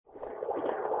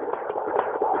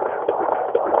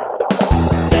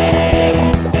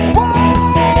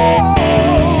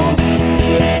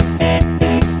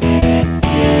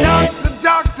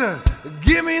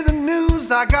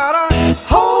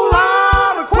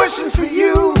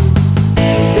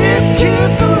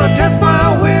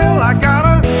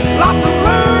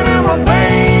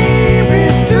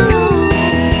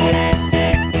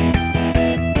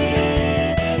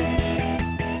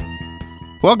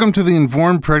Welcome to the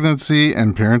Informed Pregnancy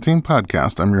and Parenting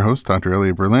Podcast. I'm your host, Dr.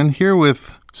 Elliot Berlin, here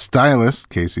with stylist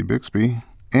Casey Bixby,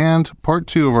 and part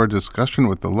 2 of our discussion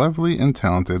with the lovely and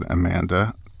talented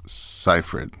Amanda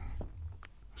Seyfried.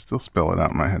 Still spell it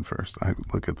out in my head first. I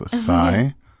look at the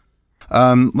sigh.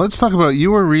 Let's talk about,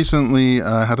 you were recently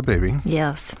had a baby.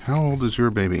 Yes. How old is your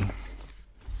baby?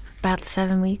 About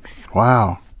 7 weeks.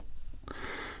 Wow.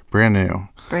 Brand new.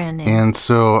 Brand new. And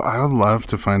so I would love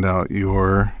to find out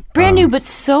your... Brand new, but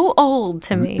so old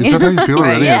to me. Is that how you feel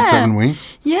already at 7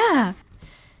 weeks? Yeah.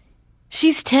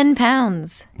 She's 10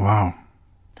 pounds. Wow.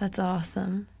 That's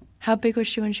awesome. How big was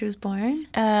she when she was born?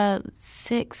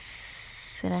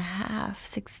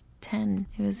 6.5, 6'10".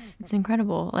 It's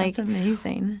incredible. That's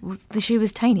amazing. She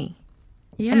was tiny.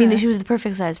 Yeah. I mean, she was the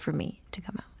perfect size for me to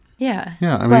come out. Yeah.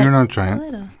 Yeah, I mean, But- you're not giant.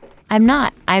 Little. I'm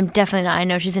not. I'm definitely not. I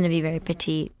know she's going to be very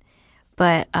petite.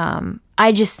 But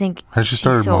I just think Has she she's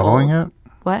started so modeling old. yet?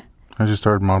 What? Has she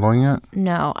started modeling yet?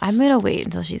 No, I'm going to wait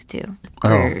until she's 2.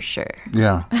 For sure.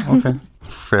 Yeah. Okay.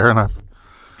 Fair enough.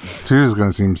 2 is going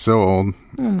to seem so old.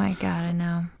 Oh, my God, I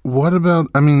know. What about,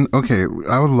 I mean, okay,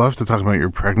 I would love to talk about your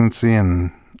pregnancy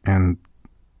and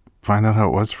find out how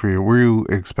it was for you. Were you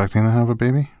expecting to have a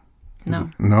baby? No.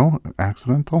 No?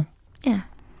 Accidental? Yeah.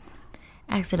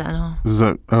 Accidental. Is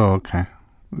that, oh, okay.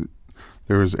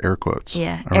 There was air quotes.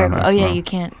 Yeah. around Oh, yeah, accidental. you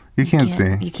can't. You can't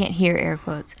see. You can't hear air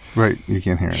quotes. Right, you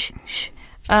can't hear it. Shh, shh.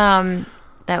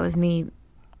 That was me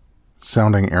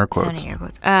Sounding air quotes. sounding air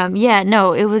quotes. Yeah,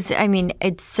 no, it was, I mean,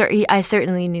 I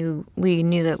certainly we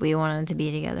knew that we wanted to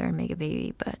be together and make a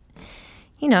baby, but,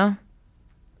 you know,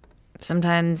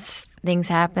 sometimes things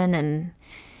happen and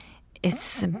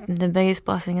it's the biggest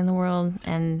blessing in the world,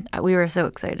 and we were so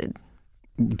excited.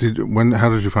 How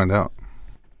did you find out?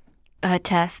 A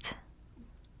test.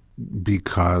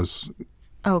 Because,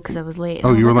 Oh, because I was late. Oh,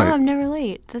 I was you were like, late. Oh, I'm never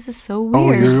late. This is so oh,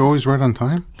 weird. you're always right on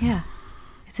time? Yeah.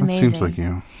 It's That amazing. seems like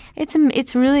you.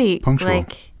 It's really Punctual.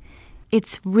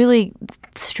 it's really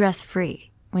stress free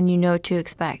when you know what to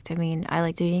expect. I mean, I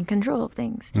like to be in control of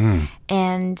things,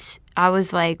 and I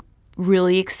was like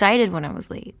really excited when I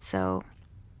was late. So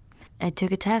I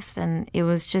took a test, and it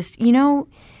was just you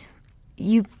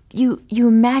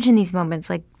imagine these moments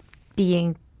like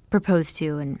being proposed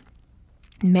to and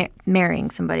marrying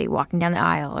somebody, walking down the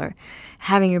aisle, or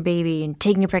having your baby and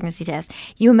taking a pregnancy test.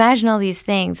 You imagine all these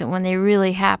things, and when they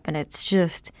really happen, it's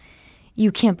just,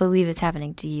 you can't believe it's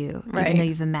happening to you, Right. even though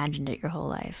you've imagined it your whole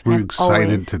life. Were And you I've excited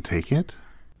always- to take it?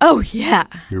 Oh, yeah.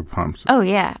 You were pumped. Oh,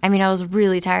 yeah. I mean, I was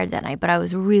really tired that night, but I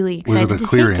was really Was excited it a to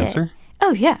clear take answer? it.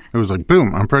 Oh, yeah. It was like,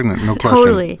 boom, I'm pregnant, no question.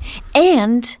 Totally.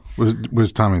 And,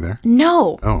 Was Tommy there?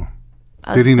 no. Oh.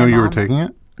 I was Did he with know my you were mom. taking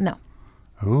it? No.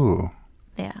 Oh.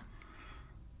 Yeah.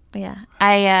 Yeah.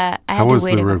 I had How to was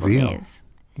wait the a couple reveal? days.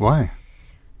 Why?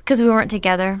 Because we weren't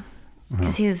together.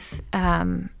 Because he was,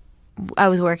 I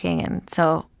was working, and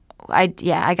so I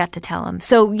got to tell him.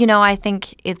 So I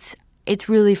think it's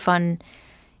really fun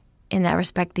in that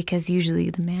respect, because usually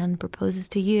the man proposes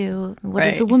to you. What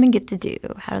does the Right. woman get to do?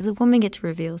 How does the woman get to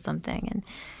reveal something? And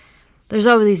there's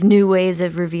always these new ways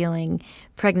of revealing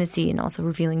pregnancy and also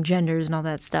revealing genders and all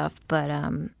that stuff. But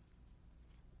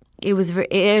it was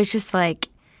just like.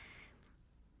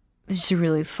 It's just a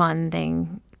really fun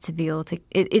thing to be able to.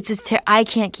 I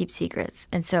can't keep secrets,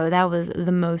 and so that was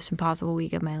the most impossible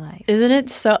week of my life. Isn't it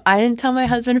so? I didn't tell my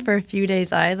husband for a few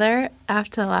days either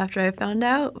after I found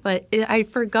out, but I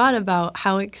forgot about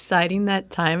how exciting that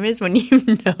time is when you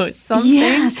know something.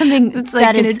 Yeah, something It's like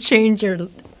that going to is change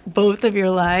both of your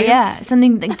lives. yeah,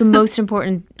 something like the most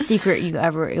important secret you'll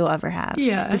ever have.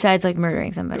 Yeah. besides like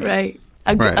murdering somebody. Right.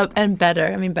 Right. And better.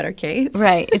 I mean, better case.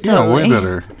 Right. Yeah, Totally. way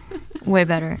better. Way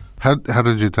better. How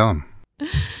did you tell him?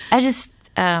 I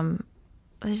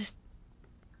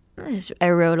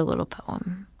wrote a little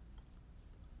poem,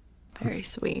 Very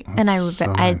sweet. and so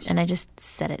nice. I just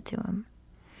said it to him.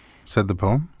 Said the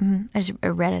poem? I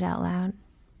read it out loud.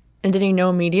 And did he know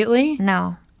immediately?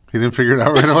 No. He didn't figure it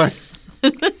out right away?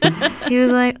 He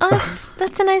was like, "Oh,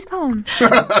 that's a nice poem."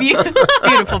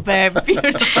 Beautiful, babe.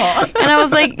 Beautiful. And I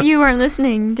was like, "You weren't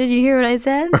listening. Did you hear what I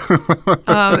said?"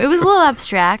 It was a little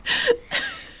abstract,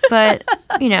 but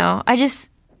I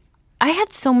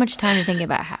had so much time to think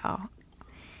about how,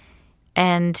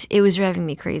 and it was driving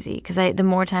me crazy because the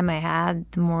more time I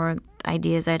had, the more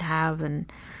ideas I'd have,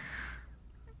 and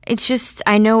it's just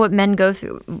I know what men go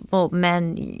through. Well,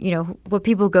 men, what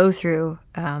people go through.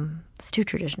 It's too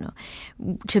traditional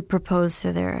to propose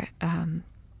to their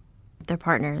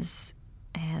partners,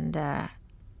 and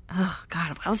oh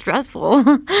God, how stressful!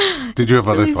 Did you have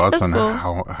other really thoughts stressful.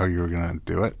 on how you were going to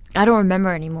do it? I don't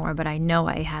remember anymore, but I know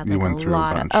I had You like went a through a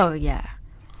lot bunch. of. Oh yeah,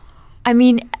 I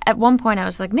mean, at one point I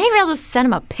was like, maybe I'll just send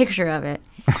him a picture of it.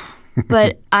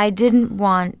 But I didn't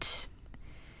want...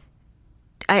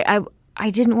 I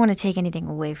didn't want to take anything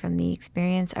away from the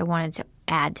experience. I wanted to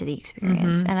add to the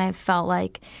experience. And I felt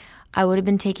like I would have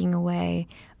been taking away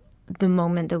the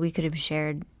moment that we could have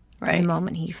shared the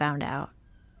moment he found out.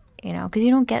 You know, because you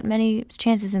don't get many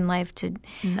chances in life to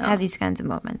have these kinds of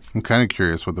moments. I'm kind of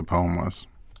curious what the poem was.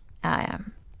 I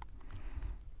am.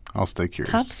 I'll stay curious.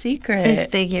 Top secret.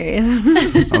 Stay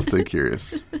curious. I'll stay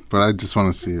curious. But I just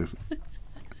want to see if...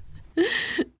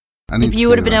 If you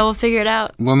would have been able to figure it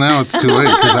out. Well, now it's too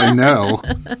late because I know.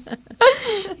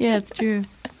 Yeah, it's true.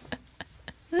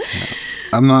 Yeah.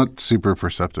 I'm not super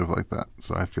perceptive like that,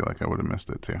 so I feel like I would have missed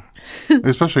it too.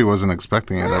 Especially wasn't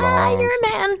expecting it at all. You're a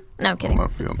man. No, I'm kidding.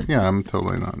 Left field. Yeah, I'm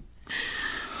totally not.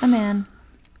 A man.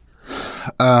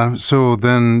 So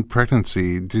then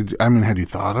pregnancy, had you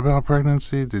thought about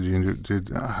pregnancy?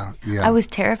 Yeah. I was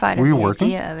terrified of Were you the working?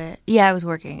 idea of it. Yeah, I was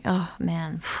working. Oh,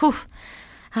 man. Whew.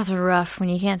 That's rough when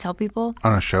you can't tell people.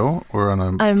 On a show or on a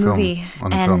On a film? movie.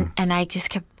 On a film. And I just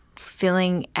kept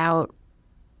filling out.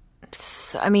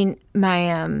 I mean,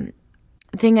 my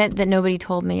thing that nobody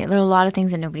told me, there are a lot of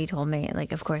things that nobody told me.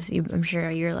 Like, of course, I'm sure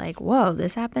you're like, whoa,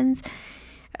 this happens.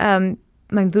 My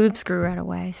boobs grew right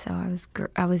away, so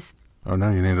I was. Oh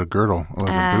no, you need a girdle, like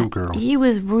a boob girdle. He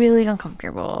was really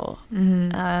uncomfortable.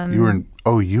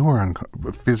 You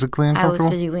were physically uncomfortable? I was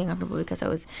physically uncomfortable because I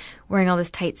was wearing all this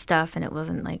tight stuff and it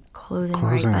wasn't like closing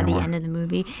right by the end of the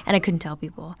movie, and I couldn't tell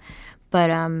people.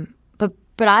 But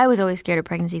I was always scared of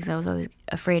pregnancy because I was always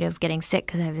afraid of getting sick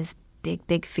because I have this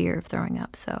big fear of throwing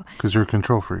up. So because you're a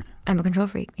control freak. I'm a control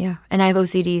freak, yeah, and I have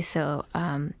OCD, so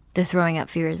the throwing up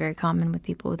fear is very common with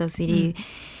people with OCD.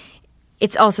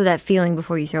 It's also that feeling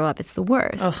before you throw up. It's the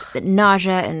worst. The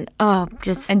nausea and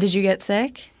And did you get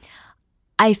sick?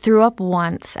 I threw up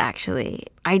once, actually.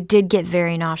 I did get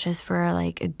very nauseous for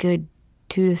like a good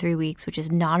 2 to 3 weeks, which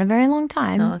is not a very long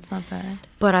time. No, it's not bad.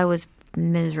 But I was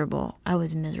miserable.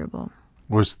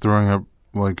 Was throwing up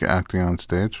like acting on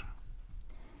stage?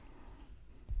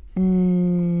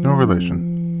 No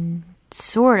relation.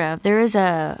 Sort of. There is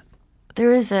a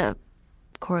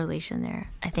correlation there,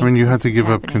 I think. I mean, you had to give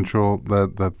up happening. control,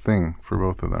 that thing for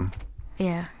both of them.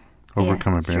 Yeah.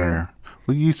 Overcome a barrier.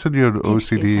 Well, you said you had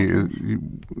OCD.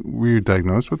 Were you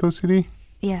diagnosed with OCD?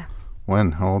 Yeah.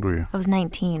 When? How old were you? I was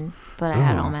 19, but I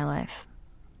had it all my life.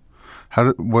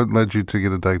 What led you to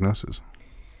get a diagnosis?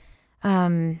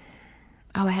 I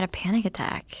had a panic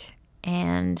attack,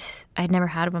 and I'd never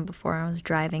had one before. I was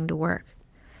driving to work,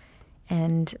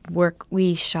 and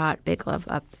we shot Big Love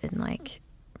up in like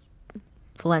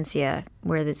Valencia,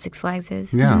 where the Six Flags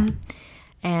is. Yeah.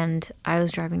 And I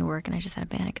was driving to work, and I just had a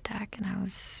panic attack, and I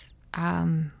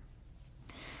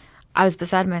was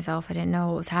beside myself. I didn't know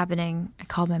what was happening. I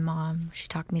called my mom. She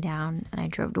talked me down, and I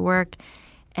drove to work.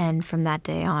 And from that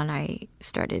day on, I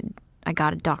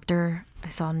got a doctor. I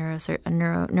saw a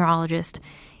neurologist.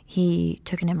 He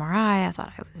took an MRI. I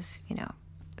thought I was,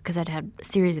 because I'd had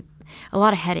a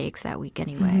lot of headaches that week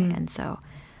anyway. And so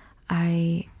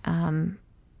I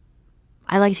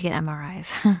like to get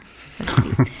MRIs.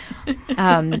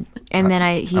 And then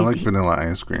I like vanilla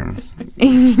ice cream.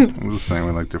 I'm just saying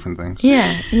we like different things.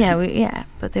 Yeah,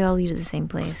 but they all lead to the same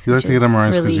place. You like to get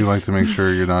MRIs because you like to make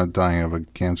sure you're not dying of a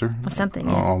cancer of something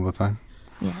all the time.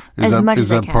 Yeah, Is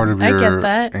that part of your I get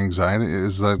that. anxiety?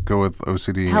 Does that go with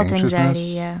OCD? Health anxiousness?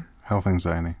 anxiety, yeah. Health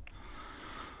anxiety.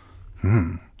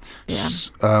 Yeah.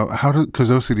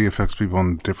 Because OCD affects people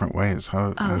in different ways.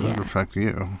 How did it affect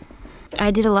you?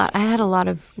 I had a lot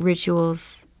of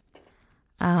rituals.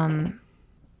 I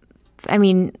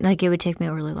mean, like it would take me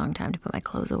a really long time to put my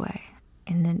clothes away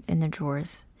in the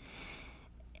drawers.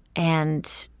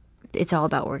 And it's all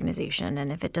about organization.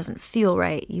 And if it doesn't feel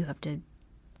right, you have to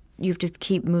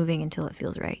keep moving until it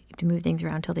feels right. You have to move things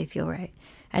around until they feel right.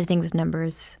 I had a thing with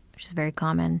numbers, which is very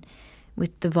common.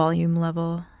 With the volume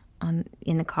level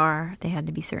in the car, they had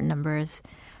to be certain numbers.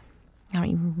 I don't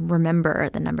even remember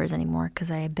the numbers anymore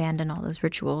because I abandoned all those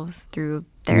rituals through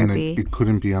therapy. It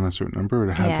couldn't be on a certain number, or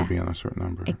it had to be on a certain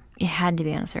number? It had to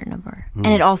be on a certain number. And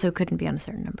it also couldn't be on a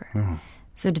certain number.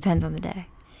 So it depends on the day.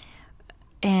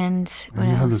 And what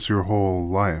you else? had this your whole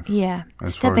life. Yeah.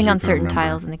 Stepping on certain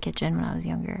tiles in the kitchen when I was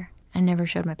younger. I never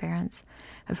showed my parents.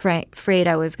 Afraid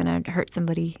I was going to hurt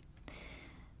somebody.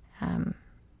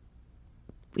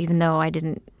 Even though I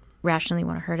didn't rationally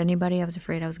want to hurt anybody, I was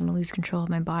afraid I was going to lose control of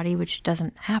my body, which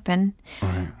doesn't happen.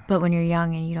 Right. But when you're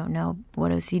young and you don't know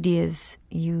what OCD is,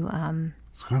 it's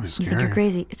going to be scary. You think you're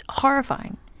crazy. It's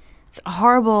horrifying. It's a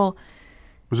horrible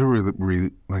Was it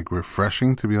really like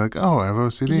refreshing to be like, oh, I have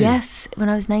OCD? Yes. When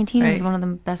I was 19, it was Right. one of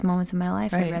the best moments of my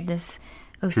life. I Right. read this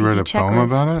OCD You read a checklist. poem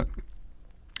about it?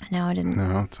 No, I didn't.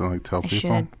 No, to like tell I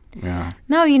people? should. Yeah.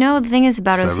 No, the thing is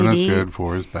about 7 OCD. is good,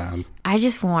 4 is bad. I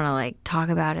just want to like talk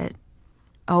about it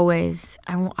always.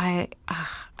 I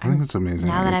think it's amazing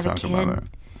now that I you have a talk about kid. it.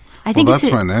 I think that's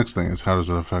it's my next thing is how does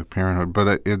it affect parenthood?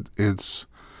 But it's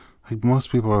like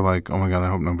most people are like, oh my God, I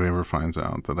hope nobody ever finds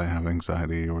out that I have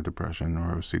anxiety or depression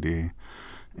or OCD.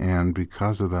 And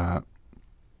because of that,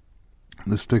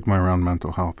 the stigma around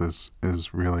mental health is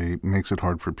really makes it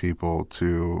hard for people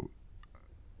to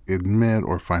admit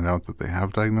or find out that they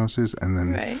have diagnoses and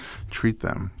then Right. treat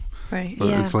them. Right. But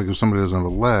Yeah. it's like if somebody doesn't have a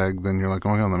leg, then you're like, oh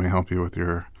my God, let me help you with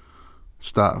your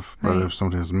stuff. But Right. if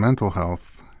somebody has a mental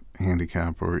health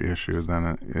handicap or issue,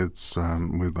 then it's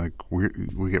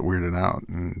we get weirded out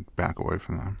and back away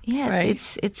from them. Yeah, Right.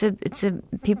 it's a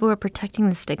people are protecting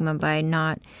the stigma by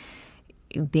not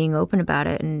being open about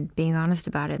it and being honest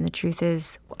about it. And the truth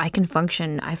is, I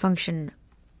function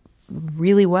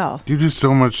really well. You do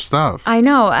so much stuff. I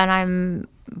know, and I'm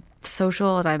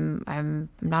social, and I'm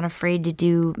not afraid to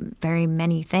do very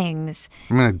many things.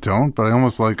 I mean, I don't, but I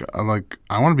almost I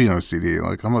want to be an OCD.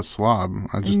 Like I'm a slob.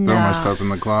 I just throw my No. stuff in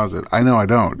the closet. I know I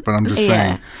don't, but I'm just Yeah.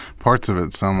 saying parts of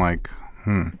it sound like,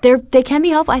 They can be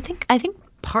helpful. I think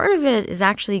part of it is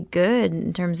actually good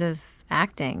in terms of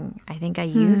acting. I think I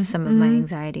use some of my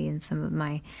anxiety and some of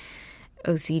my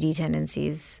OCD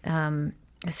tendencies.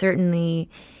 Certainly,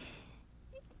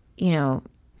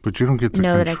 But you don't get to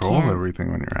know that I control can.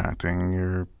 everything when you're acting.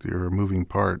 You're a moving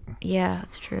part. yeah,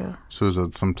 that's true. So is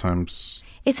that sometimes?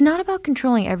 It's not about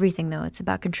controlling everything, though. It's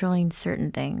about controlling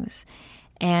certain things.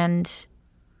 And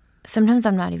sometimes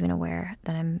I'm not even aware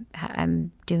that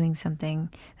I'm doing something,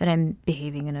 that I'm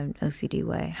behaving in an OCD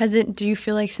way. Do you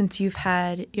feel like since you've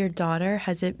had your daughter,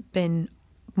 has it been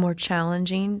more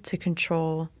challenging to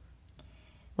control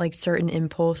like certain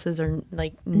impulses or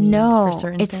like needs No, for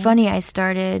certain it's things? funny. I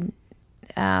started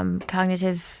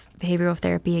cognitive behavioral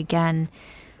therapy again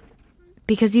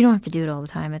because you don't have to do it all the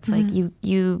time. It's like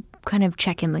you kind of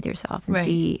check in with yourself and Right.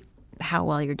 see how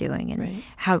well you're doing and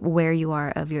Right. where you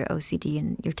are of your OCD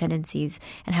and your tendencies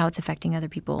and how it's affecting other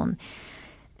people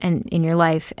and in your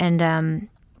life. And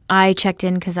I checked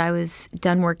in because I was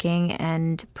done working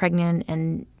and pregnant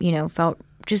and felt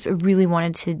just really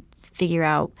wanted to figure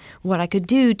out what I could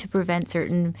do to prevent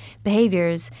certain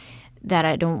behaviors that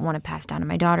I don't want to pass down to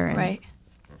my daughter. And Right.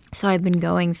 so I've been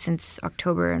going since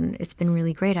October, and it's been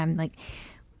really great. I'm like,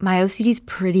 my OCD's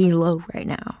pretty low right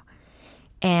now.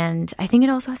 And I think it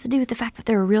also has to do with the fact that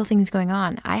there are real things going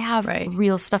on. I have Right.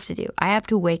 real stuff to do. I have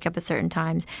to wake up at certain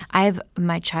times. I have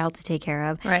my child to take care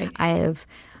of. Right. I have,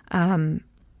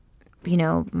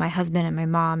 my husband and my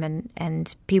mom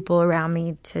and people around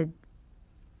me to,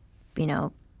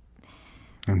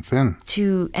 And Finn.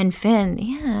 and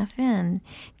Finn,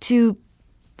 to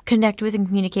connect with and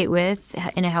communicate with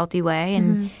in a healthy way.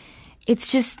 And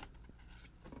it's just,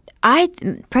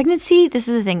 pregnancy, this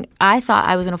is the thing. I thought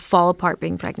I was going to fall apart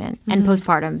being pregnant and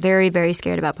postpartum. Very, very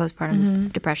scared about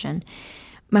postpartum depression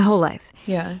my whole life.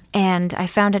 Yeah. And I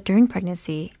found out during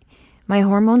pregnancy, my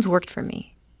hormones worked for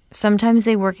me. Sometimes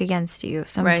they work against you.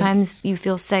 Sometimes you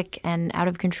feel sick and out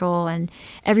of control, and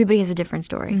everybody has a different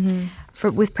story.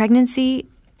 With pregnancy,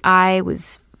 I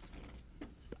was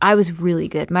really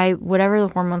good. Whatever the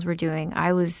hormones were doing,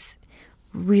 I was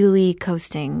really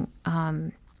coasting,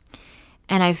 and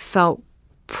I felt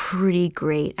pretty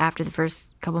great. After the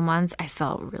first couple months, I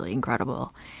felt really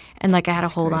incredible. And like I had a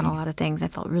hold on a lot of things. I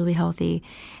felt really healthy.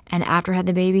 And after I had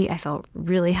the baby, I felt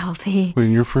really healthy. Wait,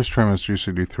 in your first trimester, you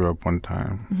said you threw up one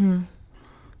time. Mm-hmm.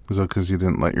 Was that because you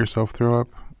didn't let yourself throw up?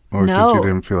 Or because you No.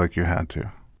 didn't feel like you had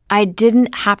to? I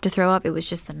didn't have to throw up. It was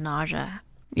just the nausea.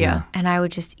 Yeah. And I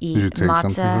would just eat Did you take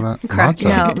something for matzah. that? Crack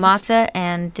Matzah? No, matzah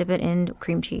and dip it in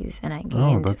cream cheese. And I Oh,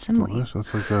 gained that's some weight.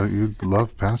 delicious. That's like you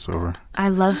love Passover. I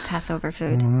love Passover I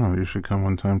food. don't know. You should come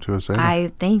one time to a Seder.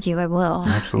 Thank you. I will.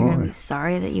 Absolutely. You're going to be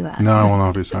sorry that you asked. No, I me. will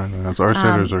not be sorry. Our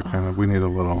Seders are kind of, we need a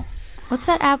little What's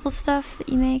that apple stuff that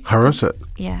you make? haroset.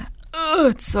 Yeah. Oh,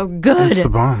 it's so good. It's the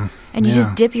bomb. And you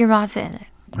just dip your matzah in it.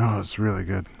 Oh, it's really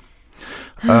good.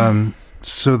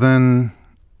 So then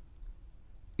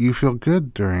you feel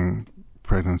good during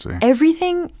pregnancy.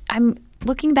 Everything, I'm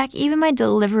looking back, even my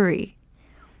delivery,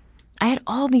 I had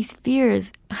all these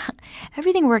fears.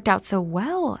 Everything worked out so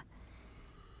well.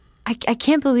 I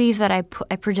can't believe that I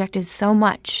projected so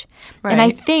much. Right. And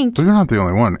I think But you're not the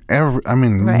only one.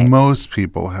 Right. Most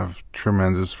people have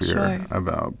tremendous fear Sure.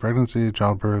 about pregnancy,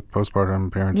 childbirth, postpartum,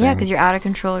 parenting. yeah, because you're out of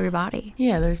control of your body.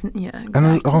 Yeah, exactly.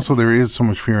 And also, there is so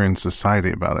much fear in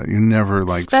society about it. You never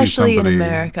Especially see somebody. in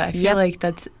America. I feel like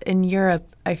that's in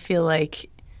Europe. I feel like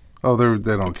Oh, they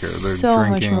don't care. They're so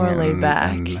much drinking more laid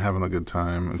back. and having a good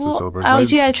time. It's a well, celebration. I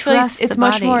feel like trust it's the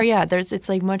much body. more. Yeah, it's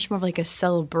like much more like a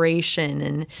celebration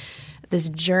and this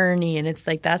journey, and it's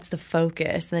like that's the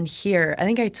focus. And then here, I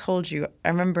think I told you. I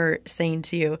remember saying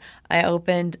to you, I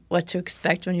opened What to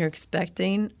Expect When You're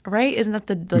Expecting. Right? Isn't that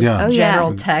the Yeah. Oh, yeah.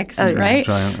 general text? Oh, yeah. Right?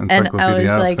 Giant And I was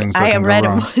encyclopedia of like, things that I can go read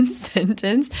wrong. one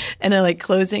sentence, and I like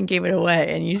closed it and gave it away.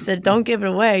 And you said, "Don't give it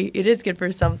away. It is good for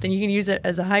something. You can use it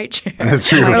as a high chair, That's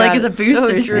true. or Oh my like God, as a it's so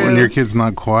booster true. seat." When your kid's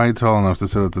not quite tall enough to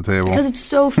sit at the table. Because it's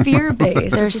so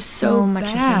fear-based. There's It's so much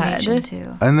bad. information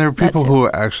too. And there are people That's who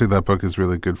actually that book is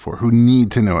really good for, who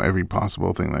need to know every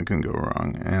possible thing that can go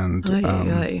wrong. And Ay, ay, ay.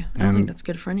 I don't and think that's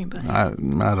good for anybody. I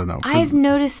don't know. I've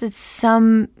noticed that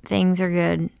some things are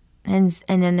good, and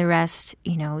then the rest,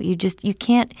 you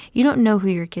don't know who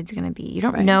your kid's going to be. You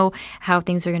don't Right. know how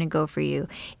things are going to go for you.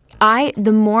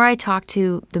 The more I talk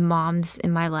to the moms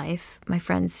in my life, my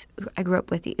friends who I grew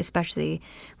up with, especially,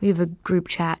 we have a group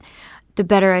chat, the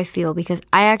better I feel, because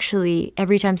I actually,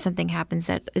 every time something happens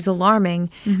that is alarming,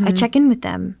 I check in with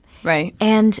them. Right.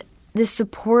 And the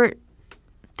support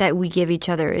that we give each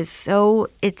other is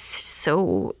it's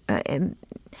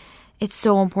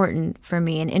so important for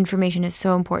me, and information is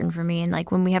so important for me. And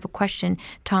like when we have a question,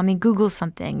 Tommy Googles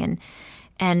something,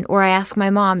 or I ask my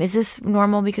mom, is this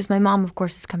normal? Because my mom, of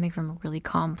course, is coming from a really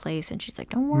calm place, and she's like,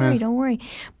 don't worry.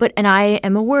 And I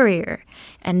am a worrier,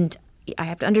 and I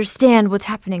have to understand what's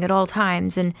happening at all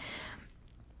times. And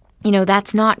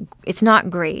it's not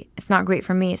great. It's not great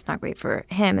for me. It's not great for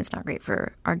him. It's not great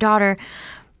for our daughter.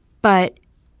 But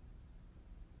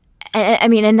I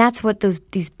mean, and that's what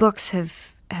these books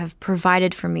have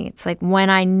provided for me. It's like when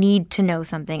I need to know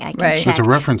something, I can Right. check. It's a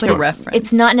reference but book.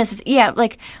 it's not necessary. Yeah,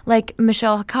 like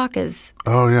Michelle Hakaka's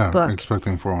Oh yeah, book.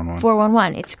 Expecting 411.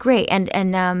 411. It's great,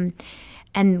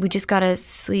 and we just got a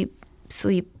sleep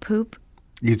poop.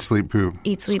 Eat, Sleep, Poop.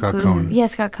 Eat, Sleep, Scott Poop. Cohen, Yeah,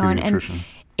 Scott Cohen. And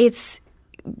pediatrician.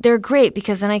 they're great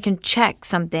because then I can check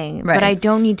something, but Right. I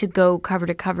don't need to go cover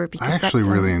to cover because I actually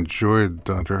that's really enjoyed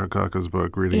Dr. Hakaka's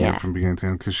book, reading Yeah. it from beginning to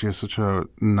end, because she has such a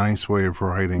nice way of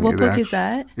writing. What book is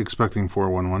that? Expecting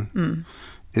 411.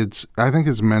 I think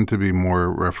it's meant to be more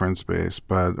reference based,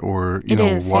 or It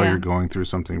is, while yeah. you're going through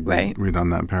something, Right. read on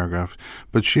that paragraph.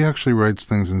 But she actually writes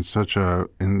things in such a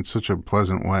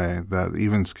pleasant way that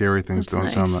even scary things That's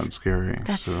don't sound nice. that scary.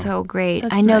 That's so great.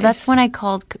 That's I know. nice. That's when I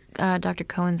called Dr.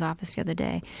 Cohen's office the other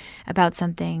day about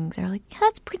something. They're like, yeah,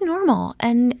 that's pretty normal.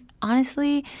 And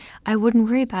honestly, I wouldn't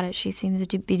worry about it. She seems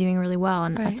to be doing really well,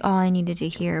 and that's all I needed to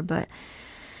hear. But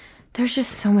there's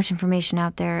just so much information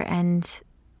out there, and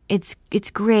it's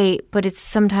great, but it's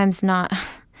sometimes not.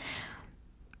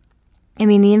 I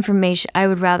mean, the information, I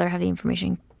would rather have the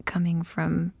information coming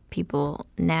from people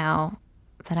now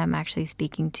that I'm actually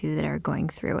speaking to that are going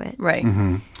through it. Right.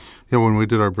 Yeah, when we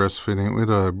did our breastfeeding, we had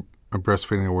a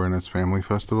breastfeeding awareness family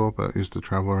festival that used to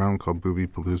travel around called Booby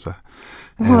Palooza.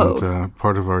 Whoa. And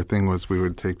part of our thing was we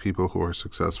would take people who are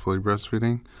successfully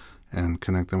breastfeeding and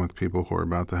connect them with people who are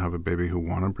about to have a baby who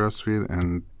want to breastfeed.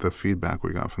 And the feedback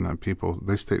we got from that people,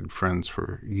 they stayed friends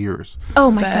for years. Oh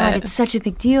my Bet. God, it's such a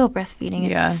big deal, breastfeeding.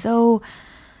 It's Yeah. so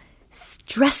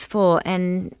stressful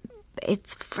and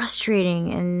it's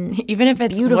frustrating and Even if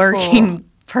it's beautiful. working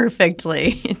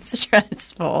perfectly, it's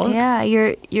stressful. Yeah,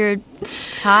 you're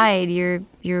tied,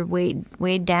 you're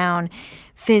weighed down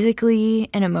physically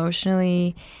and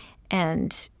emotionally,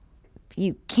 and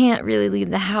you can't really leave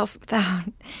the house without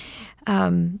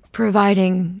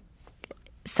providing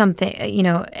something,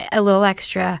 a little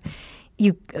extra.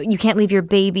 You can't leave your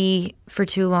baby for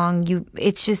too long. You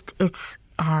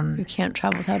can't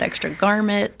travel without extra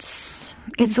garments.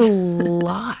 It's a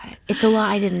lot. It's a lot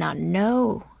I did not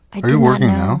know. Are you working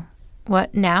now?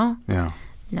 What, now? Yeah.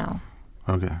 No.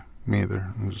 Okay. Me either.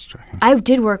 I'm just checking. I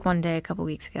did work one day a couple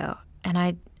weeks ago, and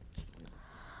It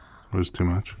was too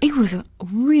much. it was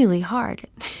really hard.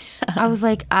 I was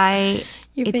like,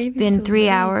 Your it's baby's been so 3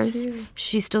 little, hours. too.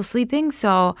 She's still sleeping,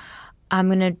 so I'm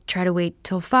going to try to wait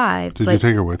till 5. Did you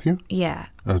take her with you? Yeah.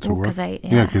 To work? Because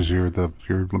Yeah, because you're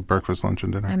your breakfast, lunch,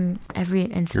 and dinner. I'm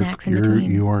and snacks in You're-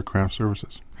 between. You are craft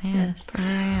services. Yes. There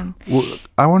I am. Well,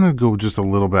 I want to go just a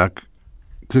little back,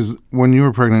 because when you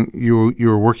were pregnant, you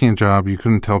were working a job. You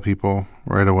couldn't tell people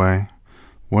right away.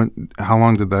 How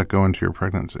long did that go into your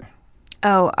pregnancy?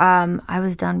 Oh, I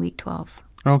was done week 12.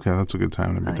 Okay, that's a good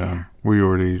time to be done. Yeah. Were you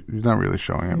already, you're not really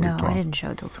showing at No, week 12? I didn't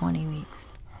show till 20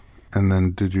 weeks. And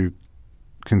then did you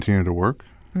continue to work?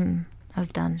 I was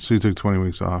done. So you took 20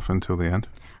 weeks off until the end?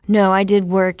 No, I did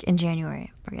work in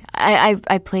January.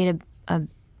 I played a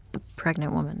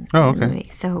pregnant woman Oh, in the okay. movie,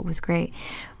 so it was great.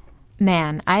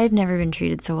 Man, I have never been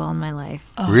treated so well in my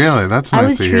life. Really? That's nice I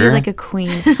was to treated hear. like a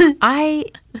queen.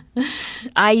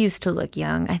 I used to look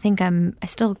young. I think I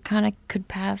still kind of could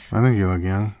pass. I think you look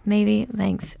young. Maybe.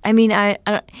 Thanks. I mean, I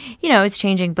it's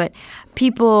changing, but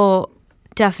people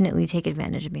definitely take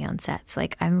advantage of me on sets.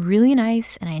 Like, I'm really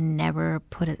nice, and I never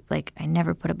put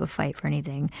up a fight for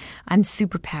anything. I'm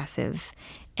super passive,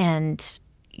 and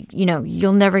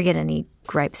you'll never get any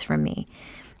gripes from me.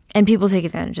 And people take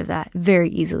advantage of that very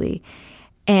easily.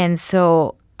 And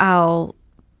so I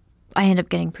end up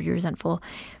getting pretty resentful.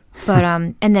 But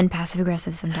and then passive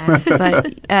aggressive sometimes.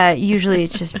 But usually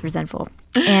it's just resentful.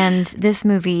 And this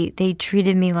movie, they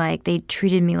treated me like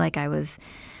I was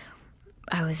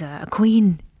a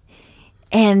queen.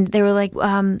 And they were like,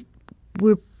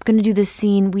 we're going to do this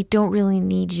scene. We don't really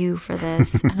need you for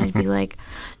this. And I'd be like,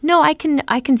 no, I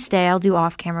can stay. I'll do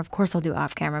off camera. Of course I'll do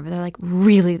off camera. But they're like,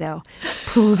 really though?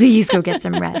 Please go get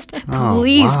some rest.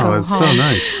 Please wow, go that's home. so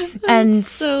nice. And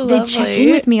so they'd check in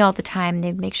lovely. with me all the time.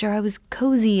 They'd make sure I was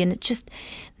cozy, and it's just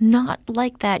not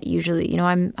like that usually.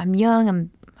 I'm young.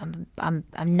 I'm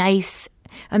nice.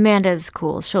 Amanda's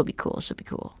cool. She'll be cool.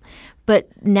 But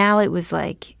now it was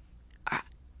like,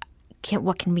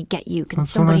 what can we get you? Can That's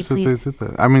so somebody nice please? that they did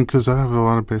that. I mean, because I have a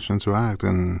lot of patients who act,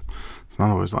 and it's not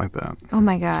always like that. Oh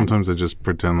my God. Sometimes they just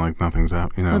pretend like nothing's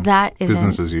happening. Well, that isn't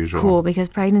business as usual. cool, because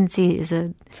pregnancy is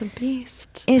It's a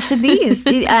beast. it's a beast.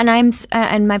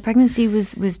 And my pregnancy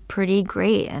was pretty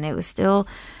great, and it was still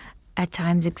at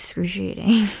times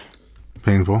excruciating.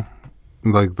 Painful,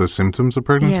 like the symptoms of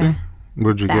pregnancy. Yeah.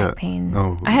 What'd you Back get? pain.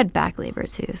 Oh, I had back labor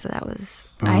too, so that was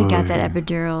I got that yeah.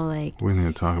 epidural like. We need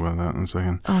to talk about that in a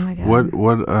second. Oh my God.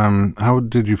 What how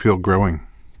did you feel growing?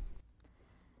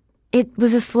 It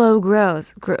was a slow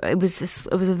growth. It was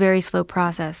a very slow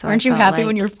process. So Aren't I you felt happy like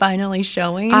when you were finally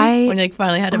showing? I when you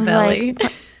finally had a was belly?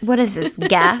 like, what is this,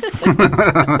 gas?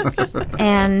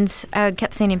 And I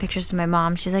kept sending pictures to my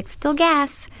mom. She's like, still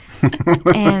gas.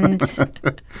 And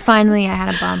finally I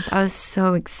had a bump. I was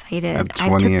so excited. At I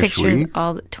took 20-ish pictures weeks?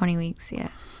 all 20 weeks, yeah.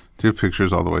 Do you have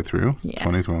pictures all the way through? Yeah.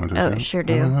 2021. Oh, sure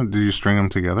do. Oh, did you string them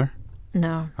together?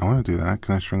 No. I want to do that.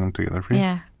 Can I string them together for you?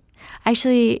 Yeah.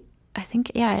 Actually, I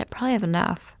think, I probably have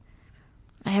enough.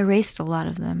 I erased a lot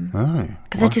of them. Oh,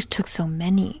 Because I just took so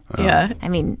many. Yeah. I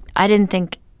mean,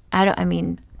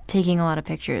 taking a lot of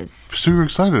pictures. So you were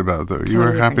excited about it, though. You were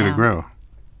Totally happy to different grow.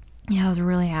 Yeah, I was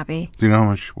really happy. Do you know how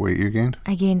much weight you gained?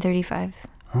 I gained 35.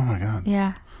 Oh my God.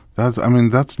 Yeah. That's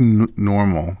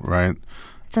normal, right?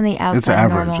 It's on the outside. It's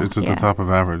average. normal. It's at Yeah. the top of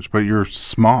average, but you're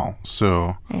small,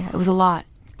 so Yeah, it was a lot.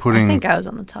 I putting. think I was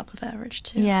on the top of average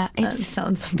too. Yeah, that it's-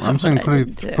 sounds. About I'm saying what I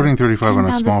did, too. putting 35 on 10 a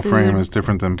pounds small of frame food, is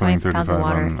different than putting 20 pounds of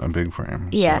 35 on water. a big frame.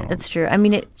 Yeah, so that's true. I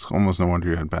mean, it's almost no wonder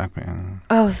you had back pain.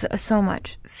 so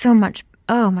much.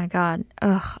 Oh my God.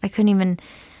 Ugh, I couldn't even.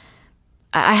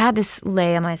 I had to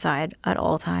lay on my side at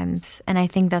all times, and I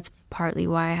think that's partly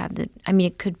why I had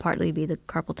it could partly be the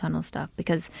carpal tunnel stuff,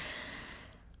 because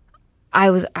I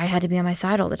had to be on my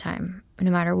side all the time,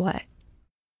 no matter what.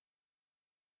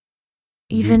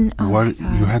 Even what my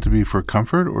God. you had to be for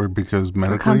comfort or because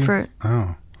medically? For comfort.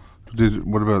 Oh,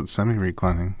 what about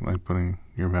semi-reclining, like putting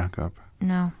your back up?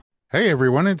 No. Hey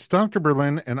everyone, it's Dr.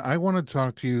 Berlin, and I want to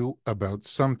talk to you about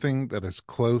something that is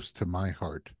close to my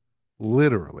heart.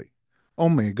 Literally,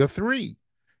 omega-3.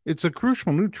 It's a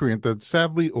crucial nutrient that's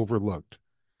sadly overlooked.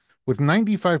 With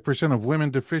 95% of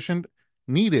women deficient,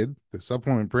 Needed, the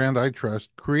supplement brand I trust,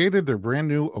 created their brand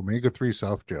new omega-3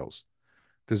 soft gels.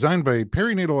 Designed by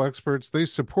perinatal experts, they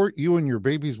support you and your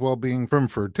baby's well-being from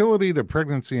fertility to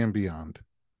pregnancy and beyond.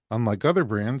 Unlike other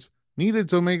brands,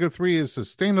 Needed's omega-3 is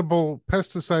sustainable,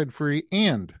 pesticide-free,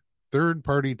 and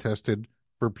third-party tested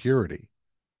for purity.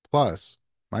 Plus,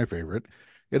 my favorite,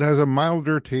 it has a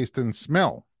milder taste and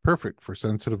smell, perfect for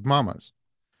sensitive mamas.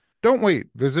 Don't wait.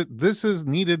 Visit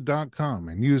thisisneeded.com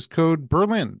and use code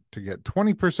BERLIN to get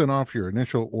 20% off your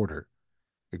initial order.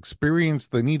 Experience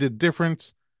the needed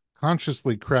difference,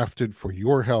 consciously crafted for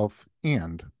your health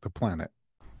and the planet.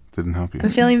 Didn't help you.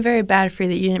 I'm feeling very bad for you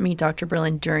that you didn't meet Dr.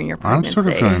 Berlin during your I'm pregnancy. sort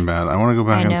of feeling bad. I want to go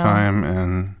back I in know. time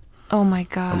and Oh my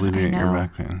God. alleviate I your know.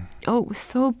 back pain. Oh, it was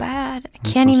so bad. I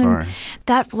I'm can't so even. sorry.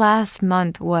 That last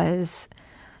month was.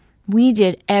 We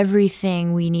did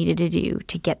everything we needed to do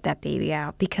to get that baby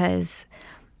out, because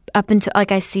up until,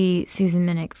 like, I see Susan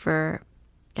Minnick for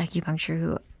acupuncture,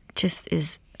 who just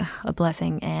is a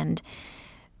blessing, and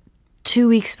 2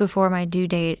 weeks before my due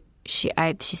date, she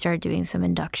started doing some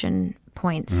induction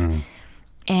points.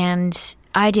 And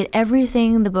I did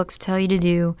everything the books tell you to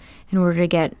do in order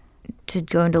to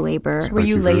go into labor. Were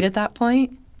you late at that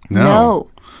point? No.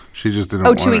 She just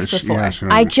didn't. 2 weeks before.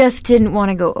 I just didn't want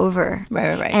to go over.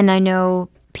 Right. And I know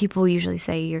people usually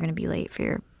say you're going to be late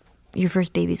for your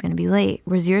first baby's going to be late.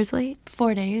 Was yours late?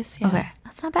 4 days. Yeah. Okay,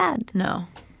 that's not bad. No.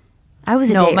 I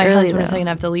was a day my early, husband was though. going to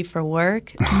have to leave for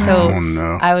work, so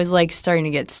no. I was like starting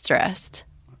to get stressed.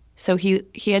 So he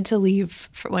had to leave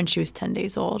when she was 10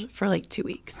 days old for like 2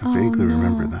 weeks. I vaguely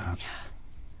remember that.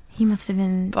 He must have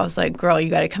been. I was like, "Girl, you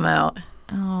got to come out."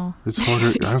 Oh, It's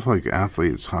harder. I have like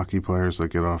athletes, hockey players that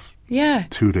get off Yeah.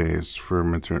 2 days for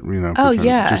Oh,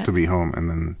 yeah. just to be home, and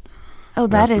then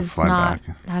that have to is fly not.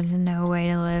 back. That is no way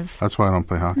to live. That's why I don't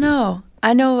play hockey. No,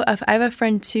 I know. I have a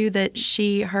friend too that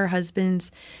her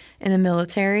husband's in the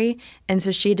military, and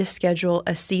so she had to schedule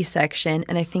a C-section,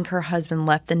 and I think her husband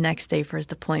left the next day for his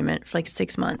deployment for like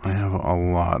 6 months. I have a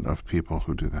lot of people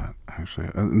who do that, actually.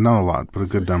 Not a lot, but a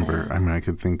good number. sad. I mean, I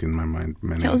could think in my mind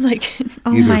many. I was like,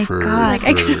 Oh either my for, God.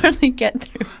 I could hardly get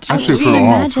through. Actually, can't for all,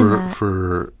 imagine that.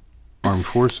 for armed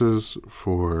forces,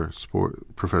 for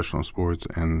professional sports,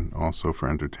 and also for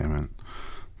entertainment,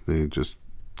 they just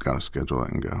got to schedule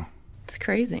it and go. It's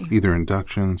crazy. Either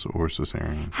inductions or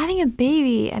cesarean. Having a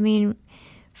baby, I mean,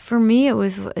 for me,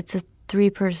 it's a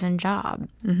 3-person job.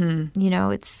 Mm-hmm. You know,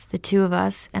 it's the two of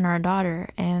us and our daughter.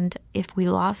 And if we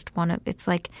lost one, it's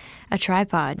like a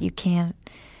tripod. You can't.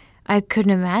 I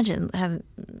couldn't imagine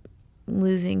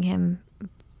losing him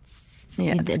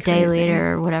Yeah, a it's day crazy.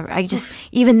 later or whatever.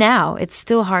 Even now, it's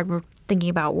still hard. We're thinking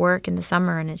about work in the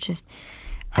summer, and it's just.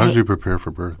 How did you prepare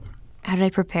for birth? How did I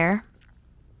prepare?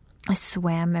 I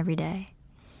swam every day.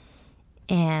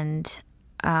 And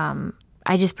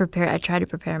I tried to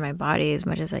prepare my body as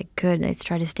much as I could. And I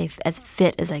tried to stay as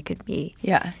fit as I could be.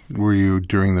 Yeah. Were you,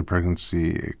 during the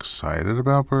pregnancy, excited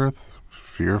about birth?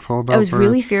 Fearful about birth? I was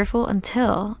really fearful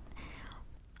until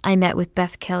I met with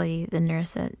Beth Kelly, the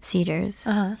nurse at Cedars.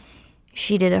 Uh-huh.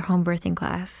 She did a home birthing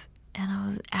class.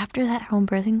 And after that home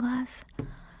birthing class,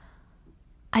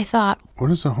 I thought,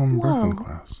 What is a home whoa. birthing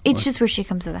class? It's just where she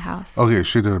comes to the house. Okay,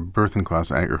 she did a birthing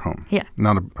class at your home. Yeah.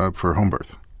 Not for home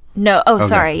birth. No. Okay.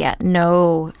 Sorry. Yeah.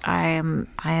 No, I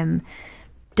am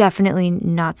definitely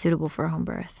not suitable for a home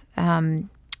birth.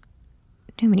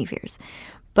 Too many fears.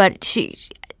 But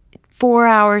 4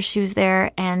 hours she was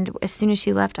there, and as soon as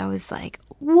she left, I was like,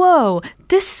 whoa,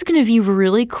 this is going to be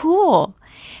really cool.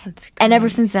 That's great. And ever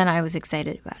since then, I was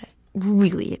excited about it.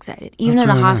 Really excited. Even That's in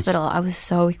the really nice. hospital, I was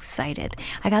so excited.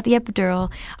 I got the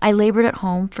epidural. I labored at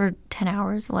home for 10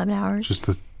 hours, 11 hours. Just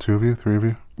the two of you, three of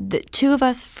you? The two of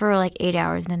us for like 8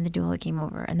 hours, and then the doula came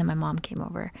over, and then my mom came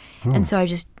over. And so I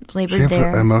just Did labored you have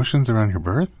there. emotions around your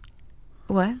birth?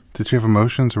 What? Did you have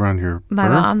emotions around your My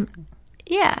birth? mom?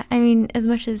 Yeah. I mean, as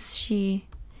much as she...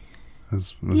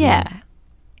 Was Yeah.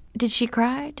 Did she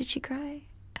cry?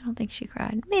 I don't think she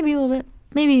cried. Maybe a little bit.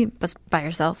 Maybe by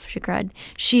herself she cried.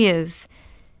 She is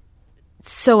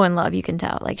so in love, you can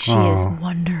tell. Like, she is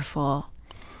wonderful.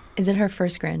 Is it her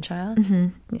first grandchild?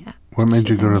 Mm-hmm. Yeah. What made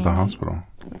you She's go to the amazing. hospital?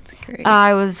 That's great.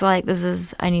 I was like,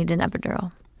 I need an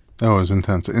epidural. Oh, it was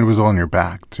intense. And it was all on your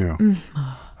back, too.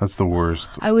 That's the worst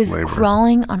I was labor.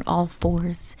 crawling on all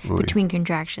fours Really? between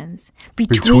contractions.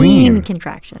 Between?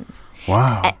 Contractions.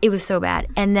 Wow. It was so bad.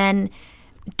 And then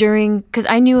because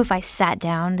I knew if I sat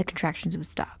down, the contractions would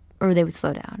stop or they would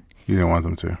slow down. You didn't want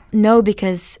them to. No,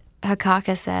 because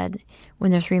Hakaka said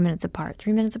when they're 3 minutes apart,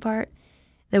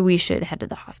 that we should head to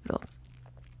the hospital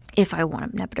if I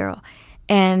want an epidural.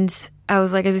 And I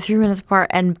was like, are they 3 minutes apart?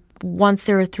 And once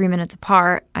they were 3 minutes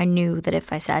apart, I knew that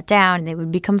if I sat down, they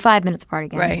would become 5 minutes apart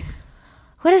again. Right.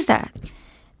 What is that?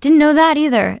 Didn't know that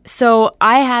either. So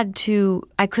I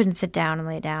couldn't sit down and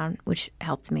lay down, which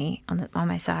helped me on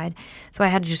my side. So I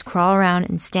had to just crawl around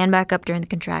and stand back up during the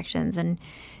contractions. And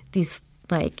these,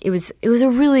 like, it was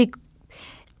really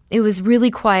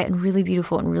quiet and really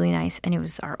beautiful and really nice. And it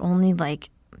was our only,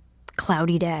 like,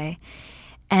 cloudy day.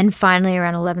 And finally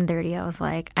around 11:30, I was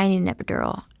like, I need an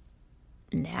epidural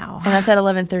now. And that's at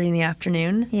 11:30 in the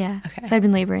afternoon? Yeah. Okay. So I'd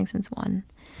been laboring since 1.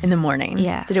 In the morning?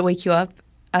 Yeah. Did it wake you up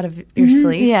out of your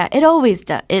sleep? Yeah, it always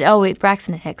does.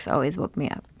 Braxton Hicks always woke me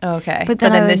up. Oh, okay. But But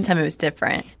then then I this would- time it was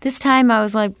different. This time I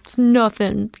was like, it's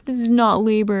nothing. This is not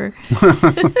labor.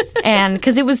 And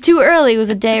because it was too early. It was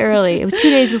a day early. It was 2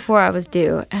 days before I was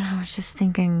due. And I was just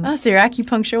thinking. Oh, so your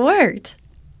acupuncture worked.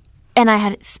 And I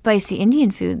had spicy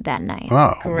Indian food that night.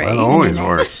 Wow. Great. That always Isn't it?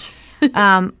 works.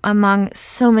 Among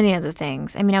so many other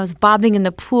things. I mean, I was bobbing in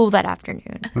the pool that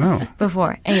afternoon No.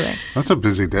 before. Anyway, That's a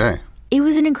busy day. it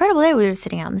was an incredible day. We were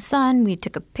sitting out in the sun. We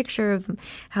took a picture of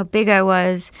how big I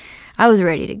was. I was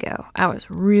ready to go. I was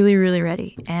really, really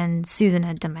ready. And Susan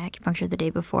had done my acupuncture the day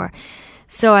before.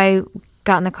 So I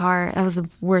got in the car. That was the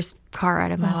worst car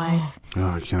ride of my life.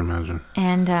 Oh, I can't imagine.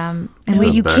 And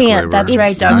you back can't. labor. That's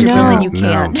right, It's Dr. no. Berlin, you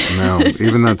can't. No.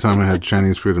 Even that time I had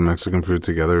Chinese food and Mexican food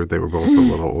together, they were both a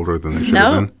little older than they should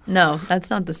have been. No, that's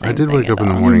not the same I did thing wake up at in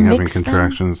the all. morning having mix them?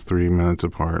 contractions 3 minutes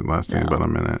apart, lasting about a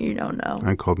minute. You don't know.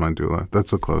 I called my doula.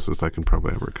 That's the closest I could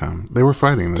probably ever come. They were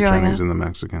fighting, the Throwing Chinese up? and the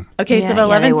Mexican. Okay, so Yeah, at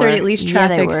yeah, they 11:30, were. at least Yeah,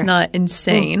 they traffic's were. not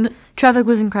insane. traffic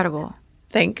was incredible.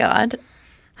 Thank God.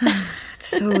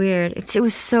 So weird. It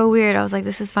was so weird. I was like,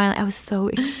 this is finally, I was so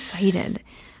excited.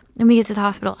 And we get to the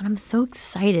hospital, and I'm so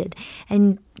excited.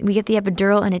 And we get the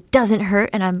epidural, and it doesn't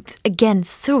hurt. And I'm, again,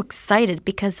 so excited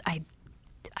because I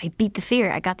beat the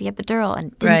fear. I got the epidural,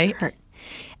 and it didn't Right. hurt.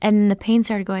 And the pain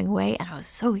started going away, and I was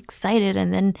so excited.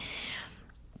 And then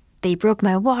they broke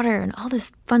my water, and all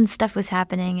this fun stuff was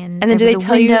happening. And And then there did was they a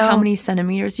tell you window. how many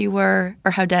centimeters you were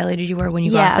or how dilated you were when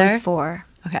you Yeah, got there? I was 4.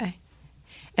 Okay.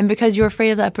 And because you were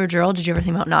afraid of the epidural, did you ever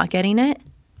think about not getting it?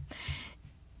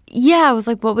 Yeah, I was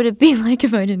like, what would it be like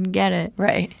if I didn't get it?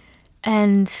 Right.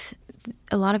 And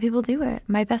a lot of people do it.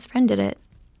 My best friend did it.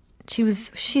 She's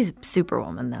a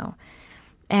superwoman though.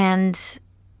 And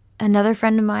another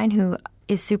friend of mine who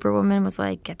is superwoman was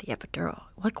like, get the epidural.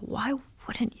 Like, why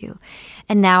wouldn't you?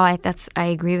 And now I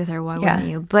agree with her. Why wouldn't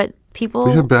you? But people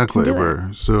We had back can do it. labor,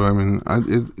 so I mean,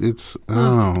 it's I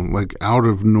don't know, like out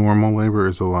of normal labor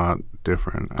is a lot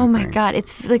different. Oh my think. God.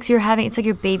 It's like it's like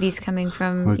your baby's coming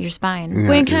from your spine. Yeah,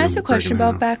 Wayne, can I you're ask you a question breaking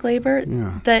about it back labor?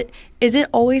 Yeah. That is it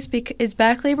always is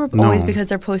back labor always No. because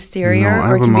they're posterior, No, I or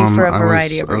have it can a mom. be for a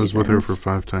variety of I reasons? was with her for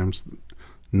 5 times.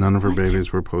 None of her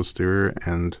babies were posterior,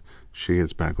 and she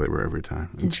gets back labor every time.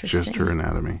 It's just Interesting. her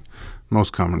anatomy.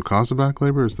 Most common cause of back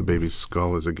labor is the baby's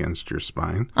skull is against your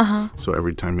spine. So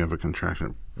every time you have a contraction,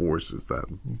 it forces that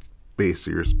base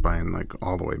of your spine like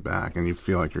all the way back, and you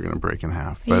feel like you're going to break in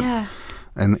half. But Yeah.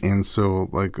 and so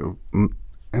like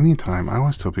anytime, I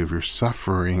always tell people, if you're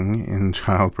suffering in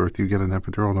childbirth, you get an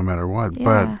epidural no matter what. Yeah.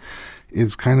 But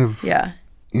it's kind of Yeah.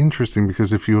 interesting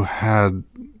because if you had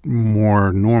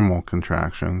more normal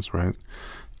contractions, right,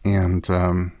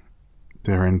 and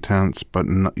they're intense, but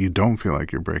you don't feel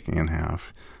like you're breaking in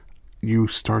half, you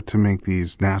start to make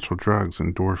these natural drugs,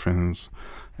 endorphins,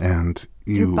 and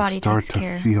Your you body start takes to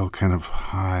care. feel kind of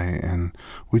high. And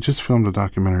we just filmed a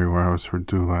documentary where I was her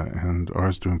doula, and I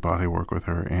was doing body work with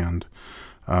her, and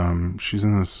she's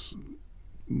in this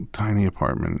tiny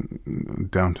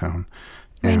apartment downtown.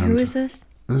 Wayne, and who is this?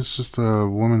 it's just a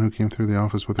woman who came through the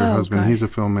office with her Oh, husband. got He's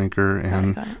it. a filmmaker,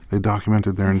 and got it. they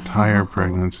documented their entire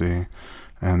pregnancy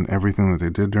and everything that they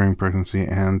did during pregnancy.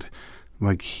 And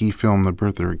like he filmed the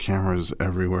birth, there were cameras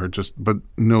everywhere, but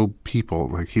no people.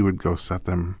 Like he would go set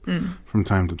them from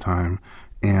time to time.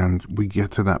 And we get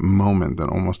to that moment that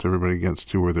almost everybody gets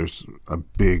to where there's a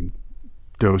big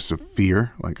dose of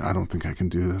fear. Like, I don't think I can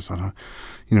do this.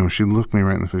 She looked me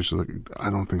right in the face. She's like, I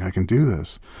don't think I can do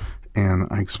this. And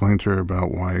I explained to her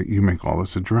about why you make all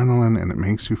this adrenaline and it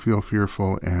makes you feel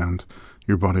fearful, and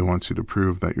your body wants you to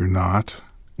prove that you're not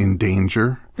in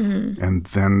danger. And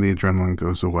then the adrenaline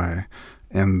goes away,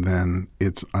 and then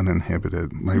it's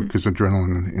uninhibited, like because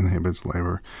adrenaline inhibits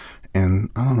labor. And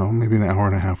I don't know, maybe an hour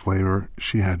and a half later,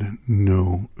 she had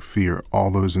no fear.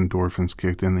 All those endorphins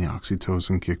kicked in, the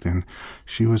oxytocin kicked in.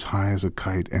 She was high as a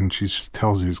kite, and she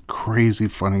tells these crazy,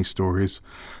 funny stories.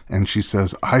 And she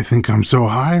says, I think I'm so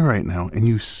high right now. And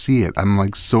you see it. I'm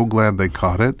like so glad they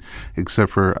caught it,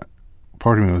 except for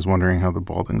part of me was wondering how the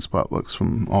balding spot looks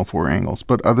from all 4 angles.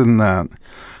 But other than that,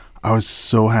 I was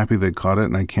so happy they caught it,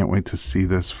 and I can't wait to see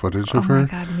this footage of her. Oh my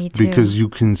God, me too. Because you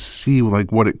can see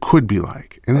like what it could be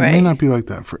like. And it may Right. not be like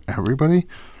that for everybody.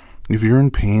 If you're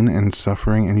in pain and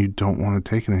suffering and you don't want to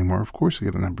take it anymore, of course you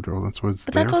get an epidural. That's what it's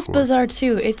But there that's what's for. bizarre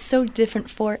too. It's so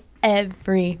different for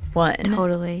everyone.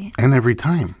 Totally. And every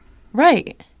time.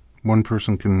 Right. One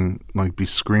person can like be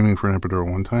screaming for an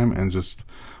epidural one time and just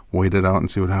wait it out and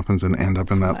see what happens and end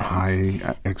up in that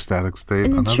high ecstatic state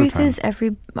And the another truth time. is,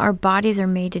 our bodies are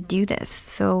made to do this.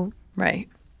 So Right.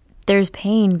 there's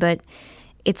pain, but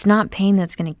it's not pain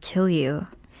that's going to kill you.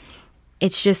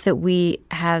 It's just that we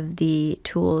have the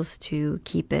tools to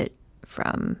keep it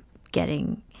from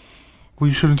getting. Well,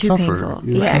 you shouldn't too suffer. painful.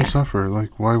 You Yeah. shouldn't suffer.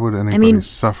 Like, why would anybody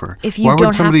suffer? if you why would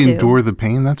don't have somebody to. endure the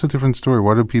pain? That's a different story.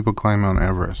 Why do people climb Mount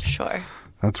Everest? Sure.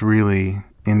 That's really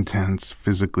intense,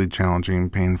 physically challenging,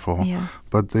 painful. Yeah.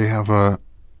 But they have a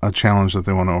challenge that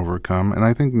they want to overcome. And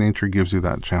I think nature gives you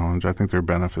that challenge. I think there are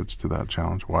benefits to that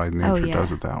challenge, why nature yeah.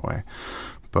 does it that way.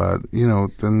 But,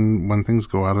 then when things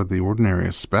go out of the ordinary,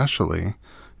 especially,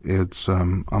 it's,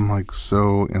 I'm like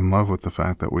so in love with the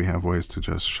fact that we have ways to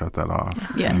just shut that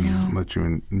off. Yes. And let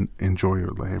you enjoy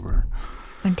your labor.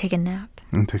 And take a nap.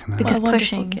 What Because a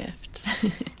wonderful gift.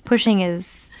 Pushing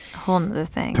is a whole nother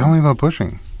thing. Tell me about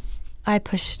pushing. I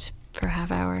pushed for a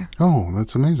half hour. Oh,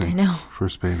 that's amazing. I know.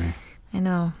 First baby. I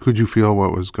know. Could you feel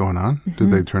what was going on? Mm-hmm.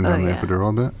 Did they turn down the epidural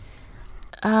a bit?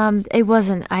 It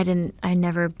wasn't. I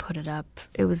never put it up.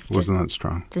 It was just wasn't that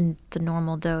strong? The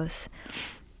normal dose,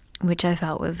 which I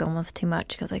felt was almost too much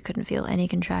because I couldn't feel any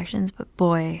contractions. But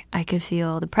boy, I could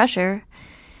feel the pressure,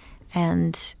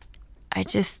 and I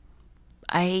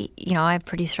have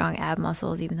pretty strong ab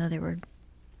muscles, even though they were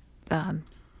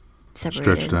separated.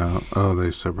 Stretched out. Oh,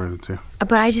 they separated too.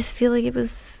 But I just feel like it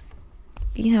was,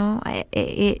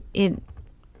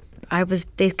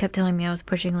 they kept telling me I was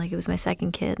pushing like it was my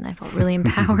second kid, and I felt really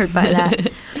empowered by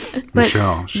that. But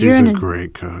Michelle, she's a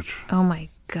great coach. Oh my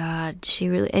God, she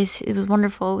really is. It was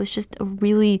wonderful. It was just a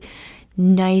really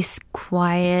nice,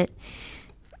 quiet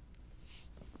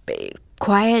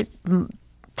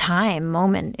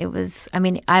moment. It was,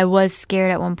 I was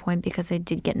scared at one point because I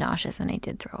did get nauseous and I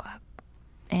did throw up.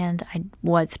 And I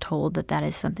was told that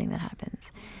is something that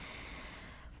happens.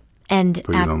 But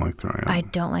you don't like throwing up. I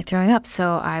don't like throwing up.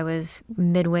 So I was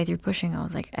midway through pushing. I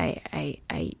was like,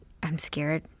 I'm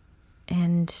scared.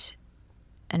 And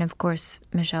of course,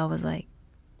 Michelle was like,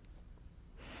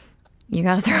 you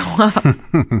got to throw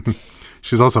up.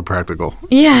 She's also practical.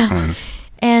 Yeah.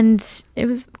 And it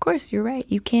was, of course, you're right.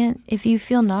 You can't, if you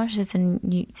feel nauseous and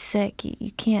you sick,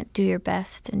 you can't do your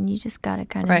best. And you just got to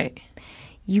kind of, right.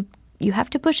 You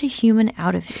have to push a human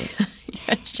out of you.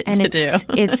 And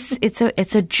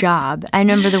it's a job. I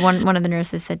remember one of the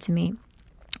nurses said to me,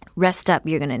 rest up,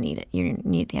 you're going to need it. You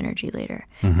need the energy later.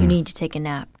 Mm-hmm. You need to take a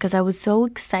nap. Because I was so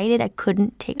excited I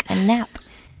couldn't take a nap.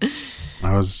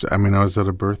 I was at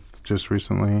a birth just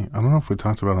recently. I don't know if we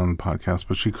talked about it on the podcast,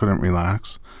 but she couldn't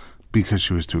relax because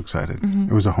she was too excited. Mm-hmm.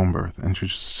 It was a home birth, and she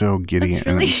was just so giddy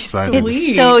and excited.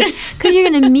 It's so, because you're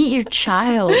going to meet your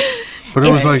child. But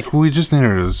it was like,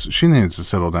 she needed to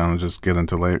settle down and just get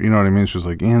into labor. You know what I mean? She was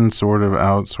like in, sort of,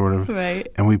 out, sort of. Right.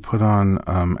 And we put on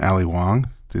Ali Wong.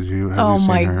 Have you seen her? Oh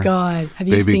my God. Have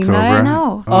you Baby seen Cobra? that?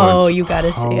 No. Oh, you got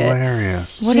to see it.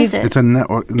 Hilarious. What is it? It's a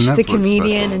Netflix She's a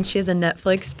comedian special. and she has a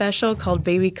Netflix special called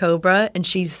Baby Cobra, and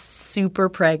she's super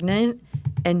pregnant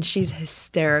and she's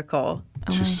hysterical.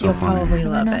 She's so You'll funny. probably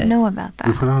love I it. don't know about that.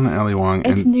 We put on Ali Wong,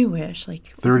 It's and newish.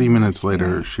 30 minutes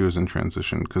later, she was in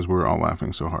transition because we were all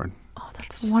laughing so hard. Oh,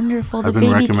 that's wonderful. I've The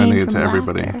been baby recommending came it to from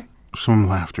everybody. laughter. Some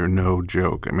laughter, no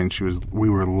joke. We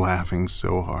were laughing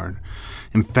so hard.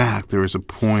 In fact, there was a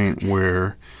point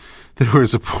where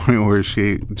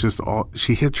she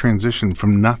hit transition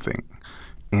from nothing,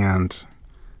 and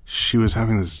she was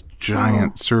having this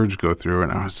giant surge go through,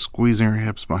 and I was squeezing her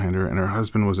hips behind her, and her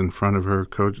husband was in front of her,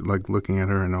 coach, like looking at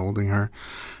her and holding her,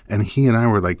 and he and I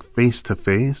were like face to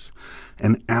face,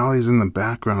 and Allie's in the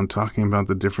background talking about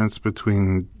the difference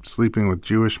between sleeping with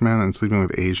Jewish men and sleeping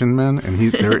with Asian men, and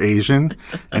they're Asian,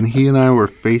 and he and I were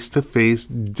face to face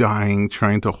dying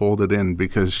trying to hold it in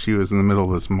because she was in the middle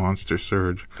of this monster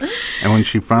surge. And when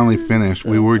she finally finished,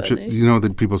 we were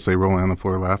that people say rolling on the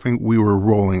floor laughing? We were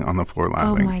rolling on the floor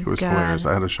laughing. Oh my It was God. hilarious.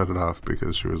 I had to shut it off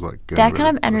because she was like... That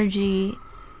kind of energy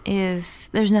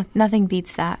there's nothing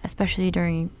beats that, especially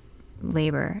during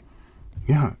labor.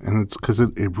 Yeah, and it's because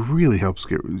it really helps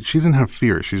she didn't have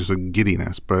fear. She's a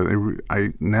giddiness, but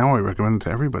I recommend it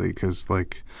to everybody because,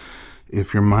 like,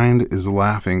 if your mind is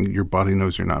laughing, your body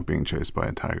knows you're not being chased by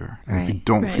a tiger. And if you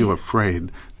don't feel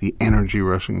afraid, the energy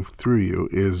rushing through you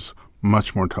is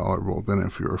much more tolerable than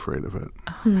if you're afraid of it.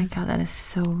 Oh my God, that is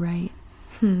so right.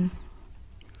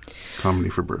 Comedy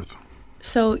for birth.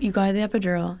 So you got the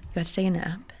epidural, you got to take a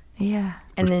nap. Yeah.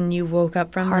 And then you woke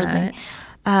up from Hardly.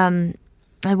 that.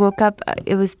 I woke up,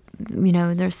 it was,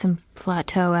 there's some flat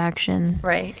toe action.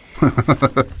 Right.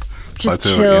 Just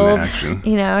Plateau chilled.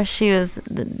 in action. She was,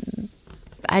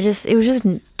 it was just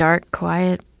dark,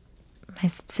 quiet. My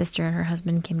sister and her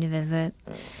husband came to visit.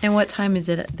 And what time is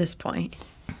it at this point?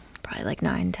 Probably like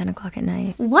 9, 10 o'clock at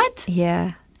night. What?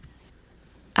 Yeah.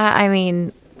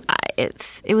 It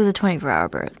was a 24-hour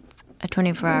birth, a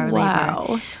 24-hour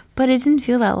labor. But it didn't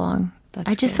feel that long.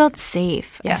 I just felt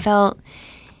safe. Yeah. I felt,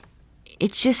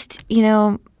 it's just,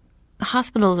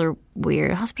 hospitals are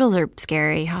weird. Hospitals are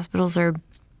scary. Hospitals are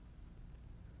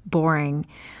boring.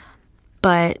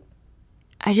 But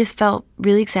I just felt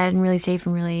really excited and really safe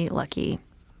and really lucky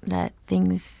that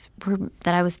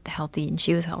that I was healthy and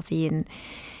she was healthy. And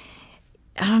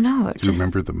I don't know. Do you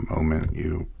remember the moment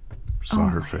you saw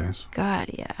her face?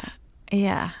 God, yeah.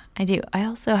 Yeah, I do. I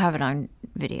also have it on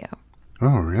video.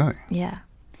 Oh, really? Yeah.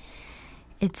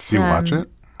 It's. Do you watch it?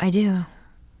 I do.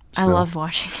 I Still? love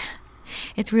watching it.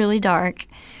 It's really dark,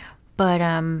 but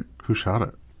Who shot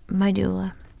it? my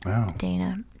doula, Oh.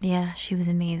 Dana. Yeah, she was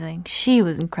amazing. She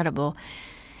was incredible,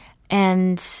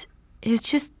 and it was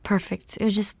just perfect. It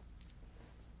was just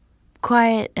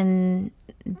quiet and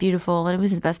beautiful, and it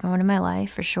was the best moment of my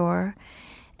life for sure.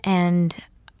 And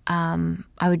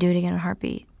I would do it again in a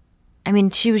heartbeat. I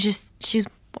mean, she was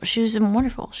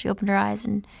wonderful. She opened her eyes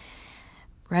and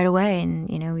right away,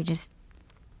 and we just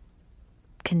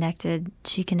connected.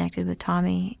 She connected with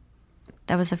Tommy.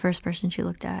 That was the first person she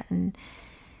looked at, and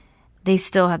they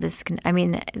still have this.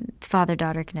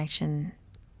 Father-daughter connection.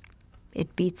 It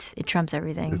trumps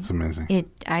everything. It's amazing.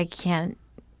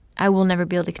 I will never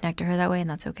be able to connect to her that way, and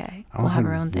that's okay. We'll have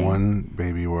our own thing. One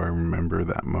baby where I remember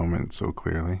that moment so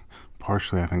clearly.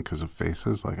 Partially, I think, because of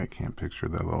faces. Like, I can't picture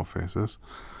their little faces.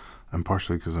 And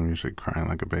partially because I'm usually crying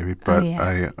like a baby. But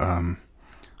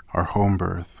our home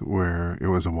birth, where it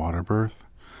was a water birth,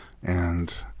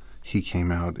 and he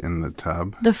came out in the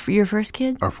tub. Your first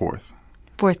kid? Our fourth.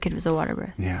 Fourth kid was a water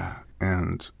birth. Yeah.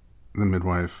 And the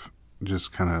midwife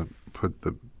just kind of put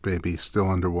the baby still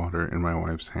underwater in my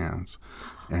wife's hands.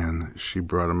 And she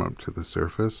brought him up to the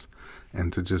surface.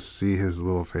 And to just see his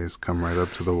little face come right up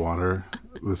to the water,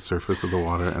 the surface of the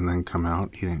water, and then come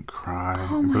out, he didn't cry.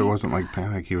 But it wasn't like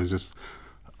panic. He was just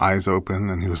eyes open,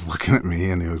 and he was looking at me,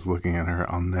 and he was looking at her.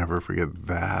 I'll never forget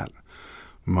that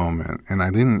moment. And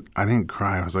I didn't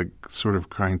cry. I was like sort of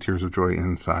crying tears of joy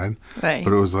inside. Right.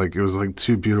 But it was like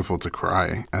too beautiful to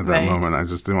cry at that moment. I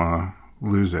just didn't want to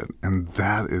lose it. And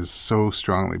that is so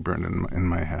strongly burned in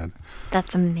my head.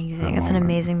 That's amazing. It's an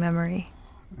amazing memory.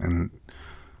 And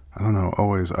I don't know,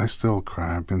 always, I still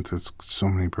cry. I've been to so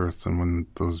many births, and when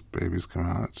those babies come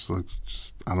out, it's like,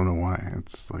 just, I don't know why.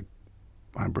 It's like,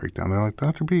 I break down. They're like,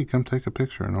 Dr. B, come take a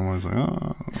picture. And I'm always like,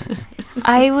 oh.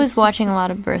 I was watching a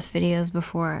lot of birth videos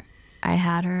before I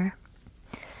had her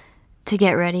to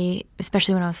get ready,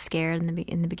 especially when I was scared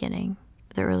in the beginning,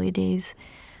 the early days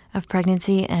of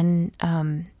pregnancy. And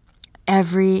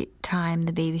every time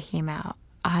the baby came out,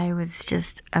 I was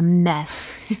just a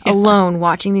mess alone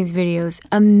watching these videos,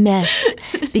 a mess,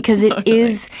 because it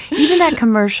is, even that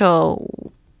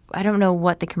commercial, I don't know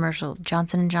what the commercial,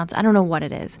 Johnson & Johnson, I don't know what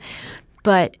it is,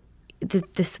 but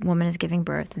this woman is giving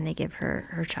birth and they give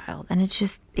her child, and it's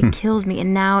just, it kills me.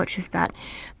 And now it's just that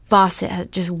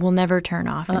faucet just will never turn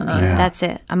off in me. Yeah. That's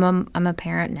it. I'm a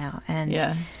parent now,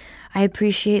 and I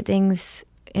appreciate things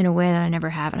in a way that I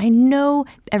never have. And I know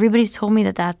everybody's told me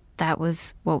that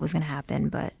was what was going to happen,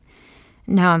 but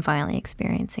now I'm finally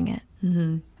experiencing it.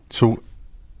 Mm-hmm. So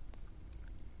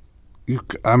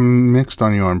I'm mixed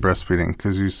on you on breastfeeding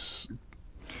because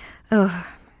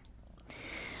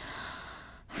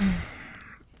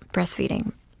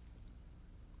breastfeeding.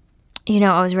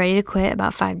 I was ready to quit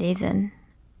about 5 days in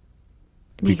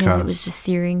because it was the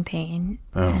searing pain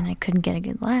and I couldn't get a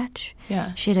good latch.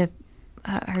 Yeah. She had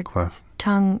her cleft.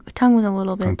 tongue was a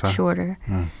little bit shorter.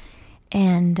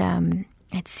 And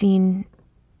I'd seen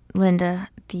Linda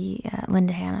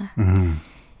Hanna,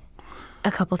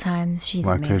 a couple times. She's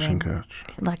amazing.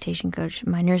 Lactation coach.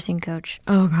 My nursing coach.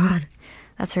 Oh, God.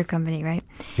 That's her company, right?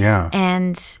 Yeah.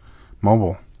 And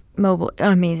Mobile.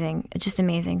 Amazing. Just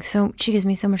amazing. So she gives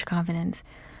me so much confidence.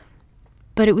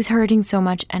 But it was hurting so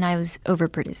much, and I was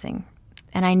overproducing.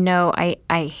 And I know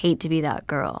I hate to be that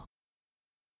girl.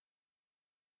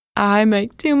 I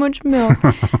make too much milk.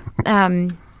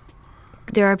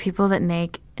 There are people that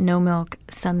make no milk,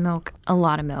 some milk, a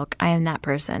lot of milk. I am that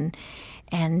person.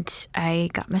 And I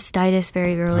got mastitis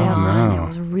very early on. No. It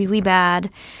was really bad.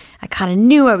 I kind of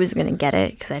knew I was going to get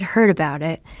it because I'd heard about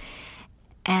it.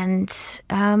 And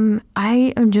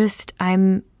I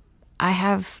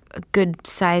have a good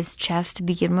sized chest to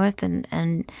begin with,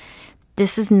 and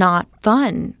this is not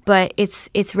fun, but it's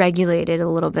regulated a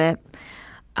little bit.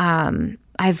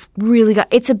 I've really got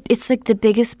it's like the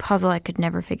biggest puzzle I could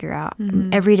never figure out.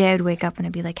 Every day I'd wake up and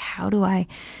I'd be like, how do I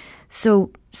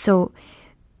so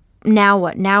now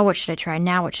what should I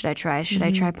try? Should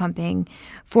I try pumping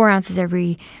 4 ounces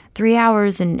every 3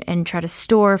 hours and try to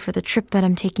store for the trip that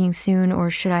I'm taking soon, or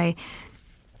should I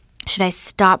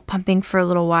stop pumping for a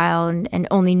little while and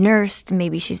only nurse?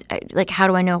 Maybe she's like, how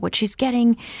do I know what she's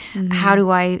getting? How do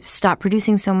I stop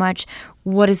producing so much?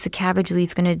 What is the cabbage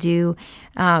leaf going to do?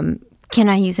 Can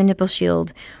I use a nipple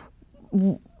shield?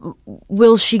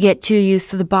 Will she get too used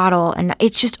to the bottle? And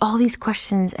it's just all these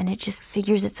questions, and it just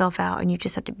figures itself out, and you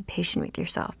just have to be patient with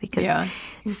yourself because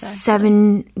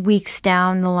 7 weeks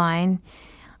down the line,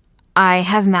 I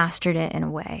have mastered it in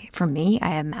a way. For me,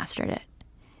 I have mastered it.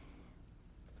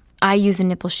 I use a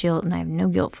nipple shield and I have no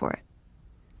guilt for it.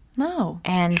 No.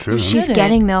 And Sure. she's Shouldn't.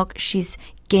 getting milk. She's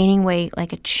gaining weight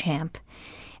like a champ.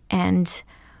 And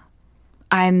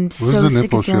I'm What so does a sick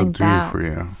nipple of feeling shield do bad. for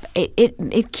you?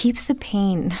 It keeps the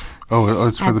pain Oh,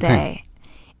 it's for at the bay. pain.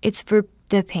 It's for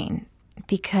the pain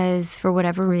because for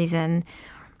whatever reason,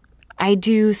 I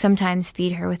do sometimes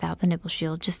feed her without the nipple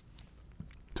shield just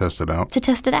Test it out. to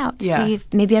test it out. Yeah. See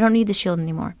if maybe I don't need the shield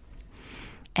anymore.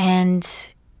 And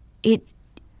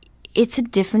it's a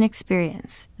different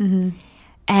experience. Mm-hmm.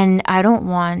 And I don't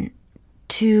want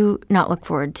to not look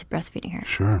forward to breastfeeding her.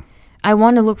 Sure. I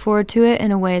want to look forward to it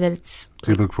in a way that it's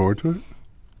Do you look forward to it?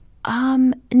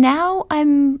 now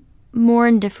I'm more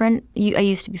indifferent. I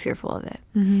used to be fearful of it.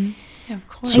 Yeah, of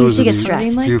course. I used to is get it-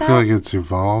 stressed. Like do you that? feel like it's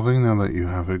evolving now that you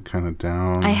have it kind of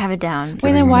down? I have it down.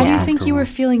 Wait, then why do you Yeah. think you were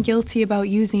feeling guilty about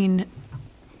using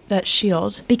that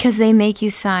shield Because they make you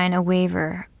sign a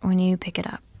waiver when you pick it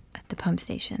up at the pump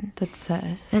station that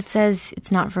says that says it's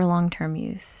not for long-term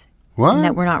use What? and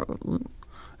that we're not.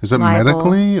 Is that liable.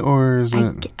 medically or is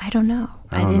it? I don't know.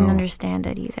 I don't didn't know. understand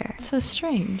it either. so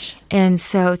strange. And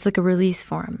so it's like a release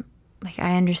form. Like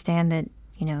I understand that,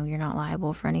 you're not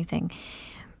liable for anything.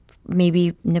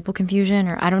 Maybe nipple confusion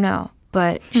or I don't know.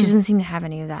 But she doesn't seem to have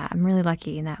any of that. I'm really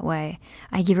lucky in that way.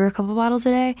 I give her a couple bottles a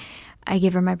day. I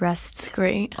give her my breasts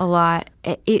Great. a lot.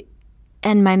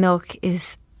 And my milk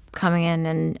is coming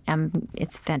in and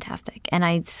it's fantastic. And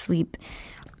I sleep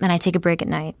and I take a break at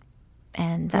night.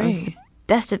 And that was the Great.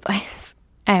 best advice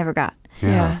I ever got.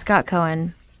 Yeah. Scott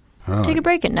Cohen, Oh, take a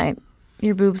break at night.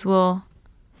 Your boobs will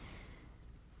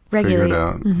figure regulate. it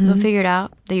out. They'll figure it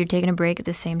out that you're taking a break at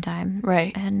the same time.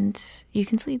 Right. And you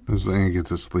can sleep. Because then you get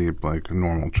to sleep like a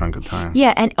normal chunk of time.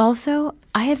 Yeah, and also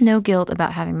I have no guilt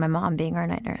about having my mom being our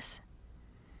night nurse.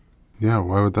 Yeah,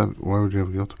 why would you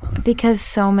have guilt about it? Because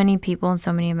so many people and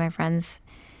so many of my friends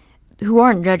who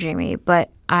aren't judging me, but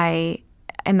they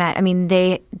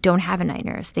don't have a night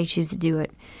nurse. They choose to do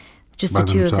it, just By the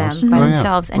two themselves? of them, by Oh, yeah.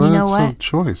 themselves. And Well, you know it's what? a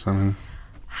choice. I mean,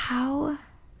 How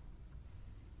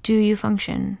do you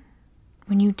function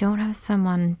when you don't have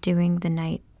someone doing the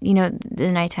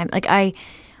nighttime? Like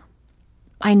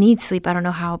I need sleep. I don't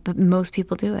know how, but most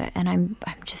people do it, and I'm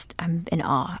in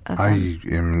awe of them. I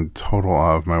am in total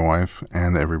awe of my wife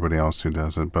and everybody else who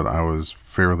does it, but I was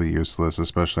fairly useless,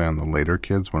 especially on the later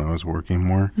kids when I was working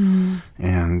more.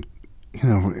 And,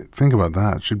 think about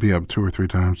that. She'd be up 2 or 3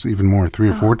 times, even more, 3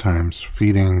 or 4 times,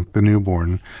 feeding the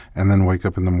newborn, and then wake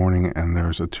up in the morning and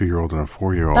there's a 2-year-old and a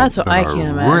 4-year-old. That's what that I are can't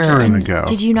imagine. raring to And go.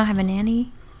 Did you not have a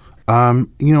nanny?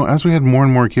 As we had more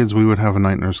and more kids, we would have a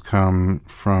night nurse come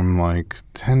from like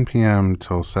 10 p.m.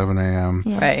 till 7 a.m.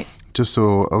 Yeah. Right. just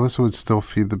so Alyssa would still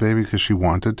feed the baby because she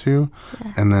wanted to.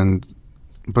 And then,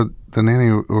 but the nanny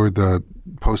or the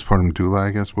postpartum doula,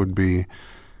 I guess, would be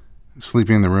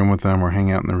sleeping in the room with them or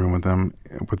hanging out in the room with them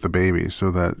with the baby so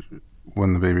that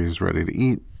when the baby is ready to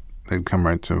eat, they'd come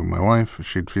right to my wife.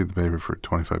 She'd feed the baby for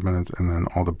 25 minutes, and then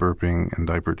all the burping and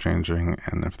diaper changing,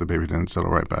 and if the baby didn't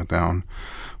settle right back down,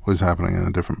 was happening in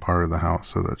a different part of the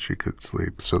house so that she could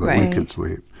sleep, so that we Right. could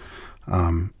sleep.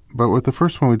 But with the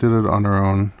first one, we did it on our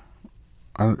own.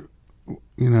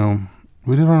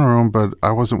 We did it on our own, but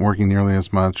I wasn't working nearly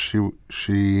as much.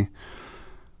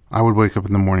 I would wake up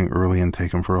in the morning early and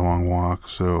take him for a long walk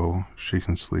so she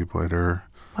can sleep later.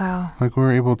 Wow. Like, we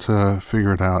were able to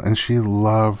figure it out. And she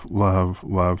loved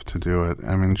to do it.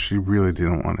 I mean, she really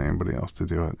didn't want anybody else to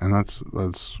do it. And that's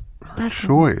her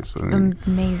choice. I mean,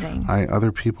 Amazing.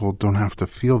 other people don't have to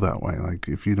feel that way. Like,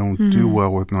 if you don't do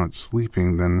well with not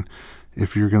sleeping, then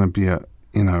if you're going to be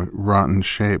in a rotten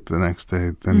shape the next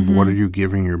day, then what are you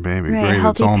giving your baby? Right. Great, A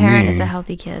healthy it's all parent me. is a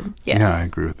healthy kid. Yes. Yeah, I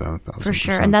agree with that 1,000%. For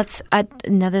sure. And that's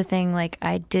another thing. Like,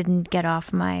 I didn't get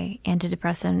off my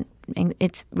antidepressant. And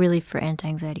it's really for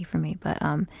anti-anxiety for me. But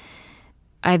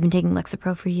I've been taking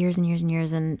Lexapro for years and years and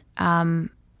years. And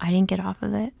I didn't get off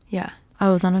of it. Yeah. I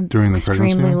was on an During the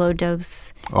pregnancy? extremely low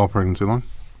dose. All pregnancy long?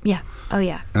 Yeah. Oh,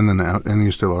 yeah. And then and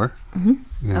you still are?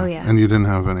 Mm-hmm. Oh, yeah. And you didn't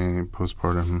have any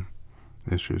postpartum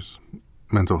issues,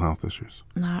 mental health issues?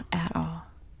 Not at all.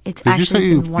 It's Did you say actually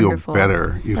you been wonderful. feel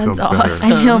better? You That's feel better.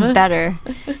 awesome. I feel better.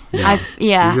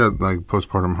 You got like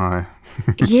postpartum high.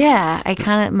 Yeah, I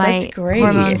kind of my That's great.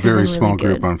 hormones It's have a very been small really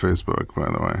group good. on Facebook,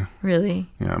 by the way. Really?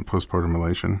 Yeah, postpartum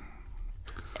elation.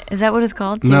 Is that what it's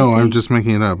called? No, Seriously? I'm just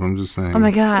making it up. I'm just saying. Oh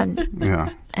my god, Yeah,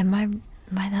 am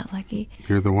I that lucky?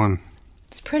 you're the one.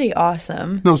 It's pretty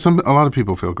awesome. No, a lot of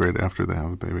people feel great after they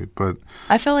have a baby, but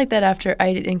I felt like that after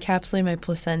I encapsulated my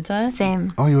placenta.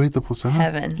 Same. oh, you ate the placenta?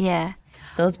 Heaven. Yeah.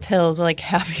 Those pills are like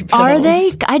happy pills. Are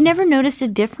they? I never noticed a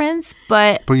difference,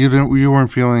 but But you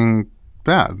weren't feeling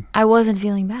bad. I wasn't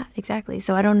feeling bad exactly.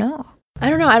 So I don't know. I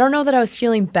don't know. I don't know that I was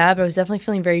feeling bad, but I was definitely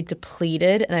feeling very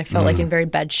depleted, and I felt like in very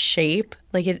bad shape.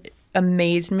 Like it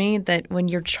amazed me that when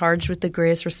you're charged with the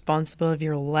greatest responsibility of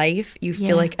your life, you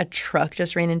feel like a truck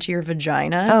just ran into your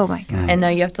vagina. Oh my God. And now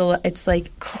you have to, it's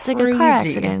like crazy. It's like a car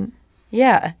accident.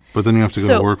 Yeah. But then you have to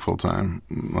go to work full time,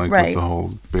 like Right. with the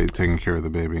whole taking care of the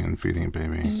baby and feeding a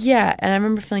baby. Yeah. And I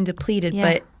remember feeling depleted,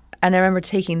 Yeah. and I remember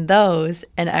taking those,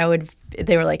 and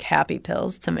they were like happy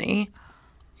pills to me.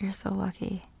 You're so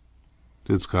lucky.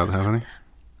 Did Scott have any?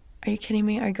 Are you kidding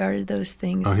me? I guarded those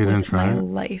things Oh, he didn't with try my it?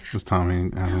 life. Was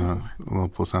Tommy having a little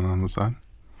placenta on the side?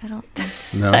 I don't think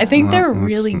so. No. I think they're No,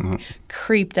 really no.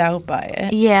 creeped out by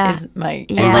it. Yeah. And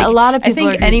a lot of people I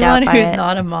are think creeped anyone out by who's it.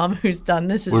 not a mom who's done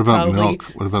this is What about probably milk?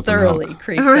 What about the thoroughly milk?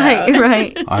 creeped Right, out.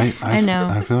 right. I know.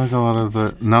 I feel like a lot of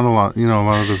the, not a lot, a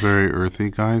lot of the very earthy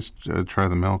guys try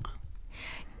the milk.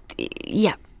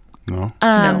 Yeah. No?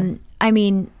 No. I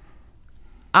mean,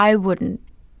 I wouldn't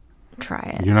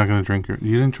try it. You're not going to drink you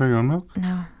didn't try your own milk?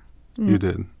 No. You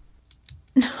did.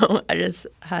 No, I just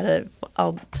had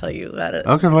I'll tell you about it.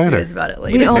 Okay, later. It's about it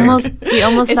later. We almost It's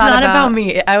thought not about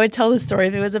me. I would tell the story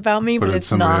if it was about me, but But it's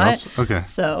somebody not. else? Okay.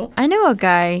 So I know a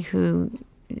guy who,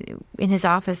 in his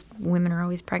office, women are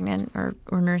always pregnant or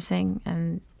nursing,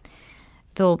 and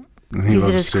they'll And he use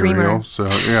it loves as cereal, creamer. so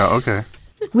yeah, okay.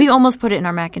 We almost put it in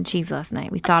our mac and cheese last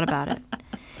night. We thought about it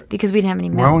because we didn't have any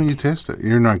milk. Why won't you taste it?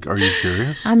 You're not, are you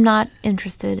curious? I'm not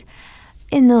interested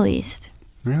in the least.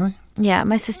 Really? Yeah,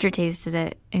 my sister tasted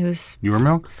it. It was Your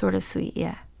milk? sort of sweet,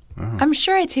 yeah. I'm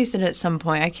sure I tasted it at some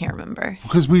point. I can't remember.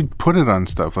 Because we put it on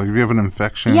stuff. Like if you have an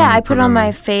infection. Yeah, you I put it on in-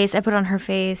 my face. I put it on her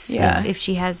face. Yeah. If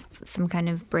she has some kind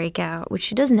of breakout, which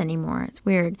she doesn't anymore. It's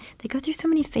weird. They go through so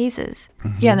many phases.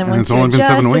 Yeah, and then And once it's you only been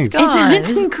adjust, 7 it's weeks. gone. It's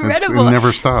incredible. It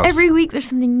never stops. Every week there's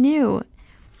something new.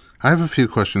 I have a few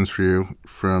questions for you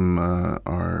from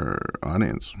our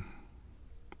audience.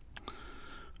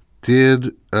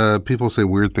 Did people say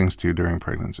weird things to you during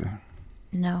pregnancy?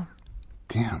 No,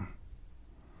 Damn.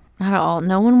 not at all.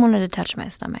 No one wanted to touch my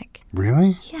stomach.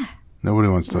 Really? Yeah. Nobody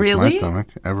wants to touch my Really? stomach,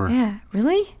 ever. Yeah.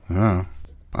 Really? Yeah.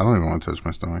 I don't even want to touch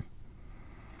my stomach.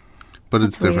 But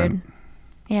it's That's different. weird.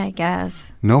 Yeah, I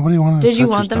guess. Nobody wanted to touch Did you your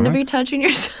want them to stomach? be touching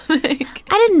your stomach?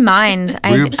 I didn't mind.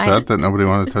 Were you upset that nobody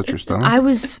wanted to touch your stomach? I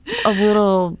was a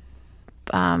little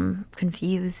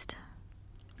confused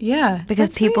Yeah, because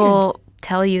that's people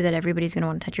tell you that everybody's going to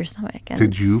want to touch your stomach. And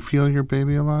Did you feel your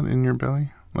baby a lot in your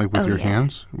belly? Like with Oh, your yeah.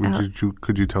 hands?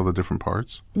 Could you tell the different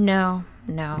parts? No.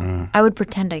 I would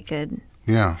pretend I could.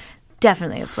 Yeah.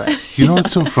 Definitely a foot. You know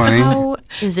what's so funny? How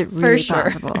is it really sure.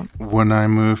 possible? When I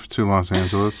moved to Los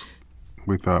Angeles,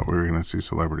 we thought we were going to see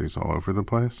celebrities all over the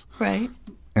place. Right.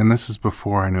 And this is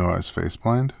before I knew I was face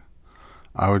blind.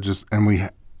 I would just, and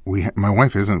my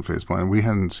wife isn't face blind. We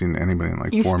hadn't seen anybody in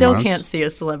like You 4 still months. can't see a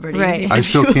celebrity. Right. even I if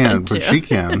still you can, want but to. she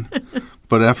can.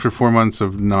 But after 4 months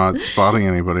of not spotting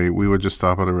anybody, we would just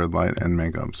stop at a red light and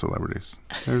make up celebrities.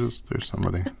 There's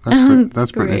somebody.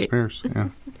 That's Britney great. Spears. Yeah.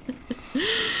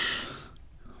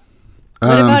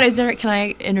 What about, can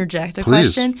I interject a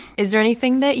Please. question? Is there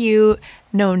anything that you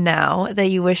know now that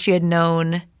you wish you had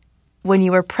known when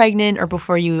you were pregnant or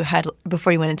before you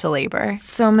went into labor?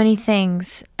 So many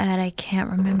things that I can't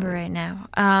remember right now.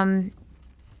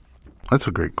 That's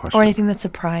a great question. Or anything that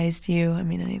surprised you? I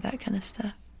mean, any of that kind of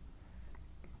stuff.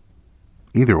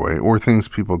 Either way, or things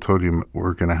people told you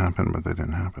were going to happen, but they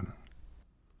didn't happen.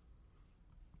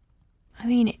 I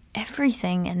mean,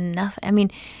 everything and nothing. I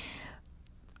mean,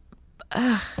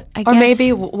 I Or guess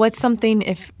maybe what's something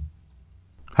if...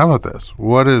 How about this?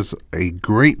 What is a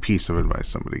great piece of advice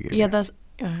somebody gave Yeah, you? that's...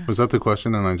 Was that the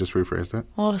question and I just rephrased it?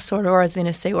 Well, sort of. Or I was going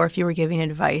to say, or if you were giving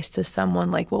advice to someone,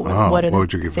 like what are what the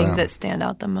would you give things them? that stand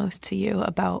out the most to you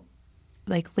about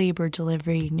like labor,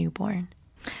 delivery, newborn?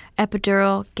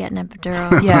 epidural, get an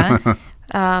epidural. Yeah.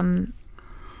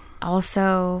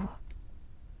 Also,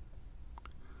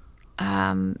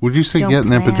 Would you say Don't get an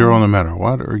plan. epidural no matter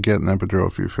what, or get an epidural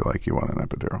if you feel like you want an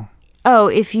epidural? oh,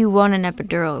 if you want an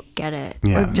epidural, get it.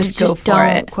 Yeah. Or Just go for don't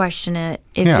it. question it.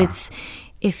 If Yeah. it's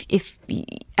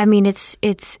I mean, it's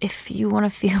if you want to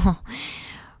feel,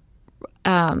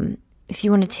 if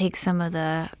you want to take some of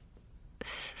the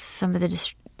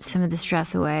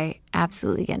stress away,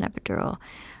 absolutely get an epidural.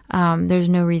 There's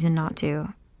no reason not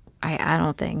to. I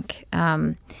don't think.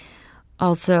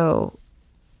 Also,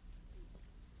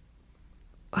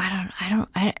 oh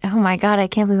my God, I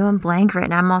can't believe I'm blank right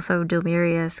now. I'm also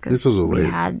delirious because This was a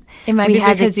late- It might we be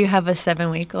had because to, you have a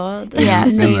 7-week-old. yeah,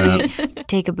 And maybe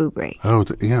take a boo break. Oh,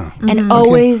 yeah. And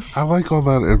always, I like all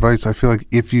that advice. I feel like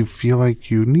if you feel like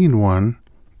you need one,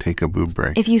 take a boob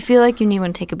break. If you feel like you need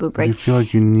one, take a boob If break. you feel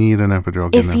like you need an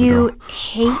epidural, get If an you epidural.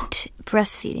 hate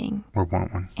breastfeeding Or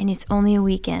want one. and it's only a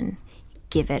weekend,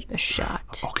 give it a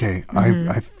shot. Okay, Mm-hmm.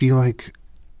 I feel like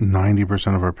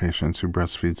 90% of our patients who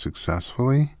breastfeed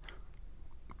successfully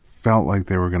felt like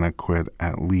they were going to quit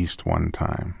at least one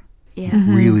time. Yeah.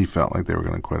 Really felt like they were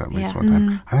going to quit at least Yeah. one time.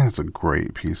 I think that's a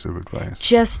great piece of advice.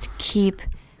 Just keep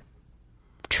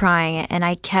trying it. And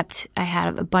I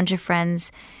had a bunch of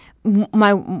friends.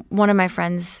 One of my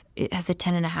friends has a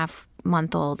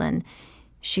 10.5-month-old, and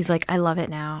she's like, I love it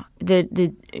now.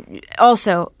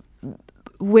 Also,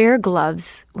 wear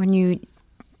gloves when you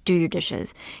do your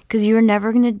dishes, because you're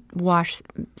never going to wash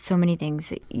so many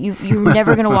things. You're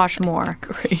never going to wash more.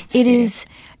 Crazy. It is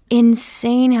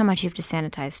insane how much you have to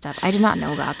sanitize stuff. I did not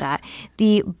know about that.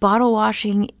 The bottle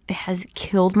washing has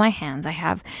killed my hands. I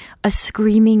have a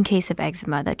screaming case of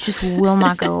eczema that just will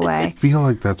not go away. I feel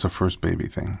like that's a first baby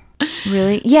thing.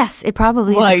 Really? Yes, it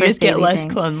probably is. Well, the you first just get baby less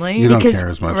thing. cleanly. You don't Because-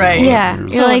 care as much. right. about Yeah,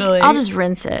 it. you're like, Totally. I'll just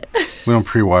rinse it. We don't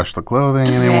pre-wash the clothing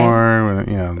anymore.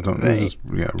 Don't Right. just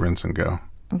rinse and go.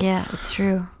 Yeah, it's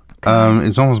true.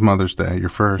 It's almost Mother's Day. Your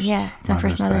first. Yeah, it's my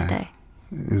first Mother's Day.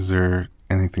 Is there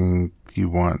anything you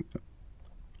want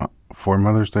for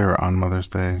Mother's Day or on Mother's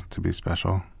Day to be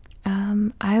special?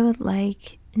 I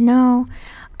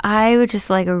would just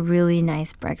like a really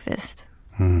nice breakfast.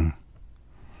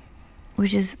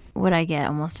 Which is what I get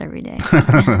almost every day.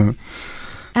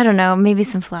 I don't know, maybe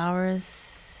some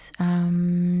flowers.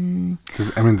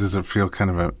 Does it feel kind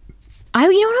of a... I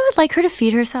would like her to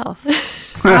feed herself.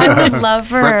 I would love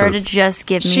for her to Breakfast. just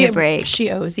give me a break. She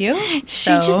owes you.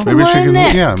 She so. just- Maybe she One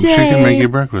can, she can make day. you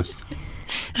breakfast.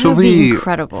 would be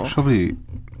incredible. She'll be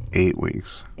 8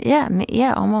 weeks. Yeah,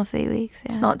 almost 8 weeks.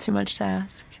 Yeah. It's not too much to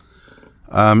ask.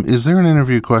 Is there an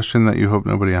interview question that you hope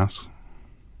nobody asks?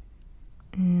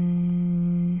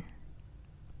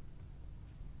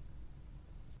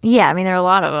 Yeah, there are a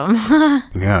lot of them.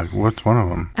 Yeah, what's one of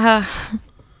them?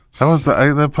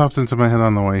 That popped into my head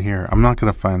on the way here. I'm not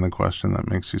going to find the question that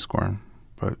makes you squirm,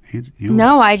 but you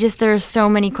No, there are so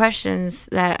many questions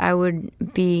that I would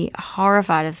be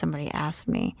horrified if somebody asked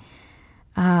me.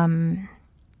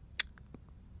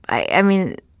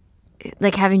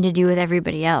 Like having to do with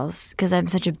everybody else, because I'm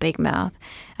such a big mouth.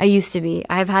 I used to be.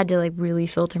 I've had to really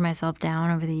filter myself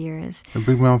down over the years. A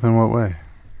big mouth in what way?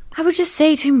 I would just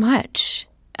say too much.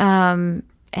 And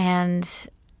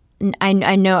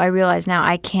I realize now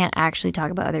I can't actually talk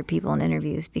about other people in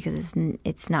interviews because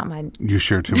it's not my... You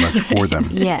share too much for them.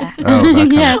 Yeah. Oh, that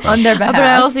kind of stuff. On their behalf. But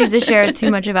I also used to share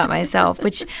too much about myself,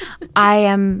 which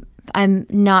I'm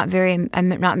not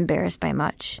embarrassed by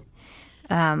much.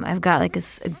 I've got a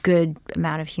good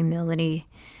amount of humility.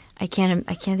 I can't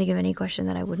think of any question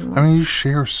that I wouldn't want. You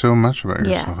share so much about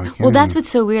yourself. I Yeah. can't Well, that's even- what's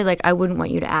so weird. I wouldn't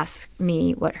want you to ask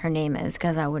me what her name is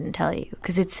because I wouldn't tell you.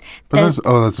 Because But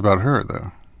that's about her,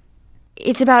 though.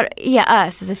 it's about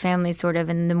us as a family, sort of.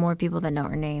 And the more people that know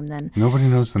her name, then Nobody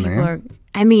knows the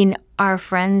name. our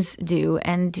friends do,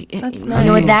 and That's you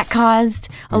know what that nice. caused?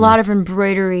 A lot of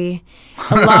embroidery,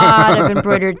 a lot of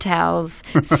embroidered towels,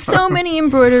 so many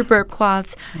embroidered burp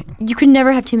cloths. You could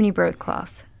never have too many burp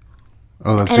cloths.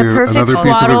 Oh, that's And a perfect another piece of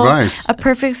swaddle. advice. A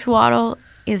perfect swaddle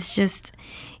is just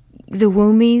the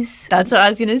woomies. That's what I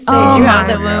was going to say. Oh Do you have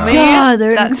my the womie? God,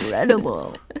 they're That's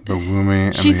incredible. The woomy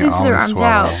and She the sleeps with her Ollie arms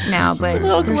swaddle out now, is but amazing.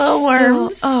 Little they're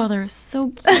glowworms. still, they're so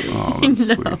cute. Oh, that's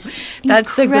sweet.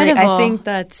 That's the great. I Incredible. think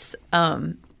that's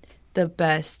the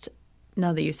best.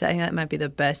 Now that you said, I think that might be the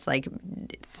best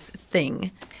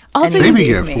thing. Also, anyone Baby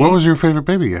gave gift. me. What was your favorite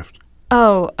baby gift?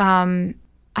 Oh,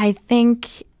 I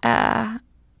think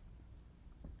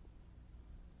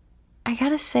I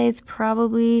gotta say it's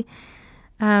probably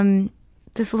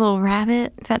this little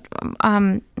rabbit that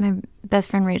my best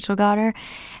friend Rachel got her,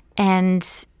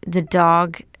 and the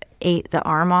dog ate the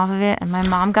arm off of it, and my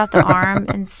mom got the arm,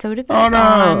 and so did my Oh, no.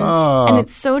 mom. Oh. And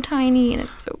it's so tiny and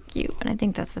it's so cute, and I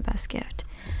think that's the best gift.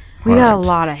 We got a Right.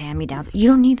 lot of hand-me-downs. You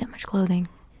don't need that much clothing.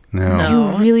 No. No.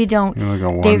 You really don't. You're like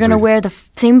a They're gonna onesie. wear the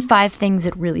same 5 things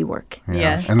that really work. Yeah.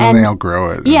 Yes. And then they And-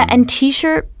 outgrow it. Yeah, and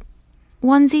t-shirt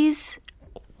onesies.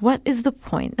 What is the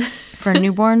point for a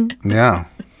newborn? Yeah.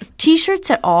 T-shirts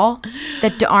at all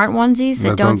that aren't onesies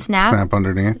that don't snap.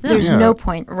 underneath. There's Yeah. no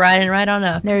point. Right on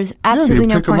up. There's absolutely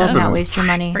no pick 'em point up in not and- waste your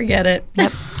money. Forget it.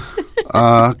 Yep.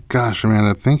 Gosh,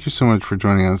 Amanda, thank you so much for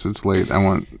joining us. It's late. I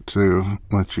want to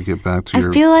let you get back to your...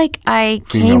 I feel like I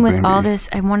female came with all baby. this.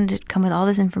 I wanted to come with all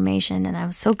this information, and I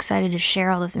was so excited to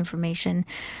share all this information.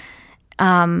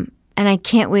 And I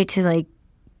can't wait to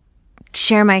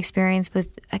share my experience with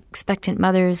expectant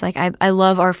mothers. I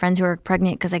love our friends who are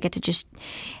pregnant because I get to just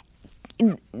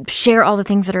share all the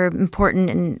things that are important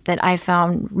and that I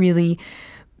found really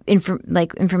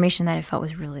information that I felt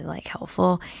was really like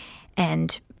helpful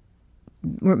and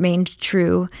remained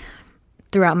true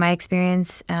throughout my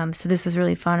experience. So this was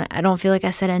really fun. I don't feel like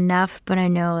I said enough, but I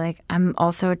know like I'm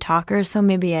also a talker, so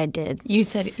maybe I did. You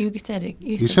said a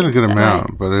good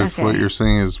amount, but if what you're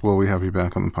saying is, well, we have you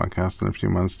back on the podcast in a few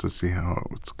months to see how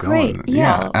it's going. Great.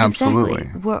 Yeah, absolutely.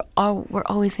 Exactly. We're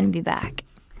always going to be back.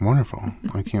 Wonderful.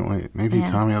 I can't wait. Maybe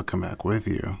Tommy will come back with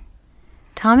you.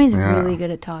 Tommy's really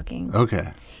good at talking.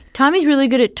 Okay. Tommy's really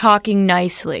good at talking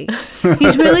nicely.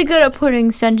 He's really good at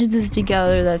putting sentences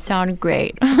together that sound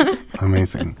great.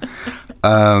 Amazing.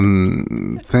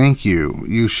 Thank you.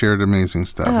 You shared amazing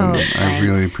stuff. And I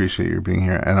really appreciate you being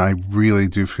here. And I really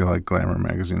do feel like Glamour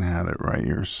Magazine had it right.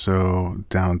 You're so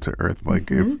down to earth.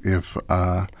 Like if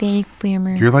Thanks,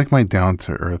 Glamour. You're like my down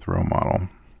to earth role model.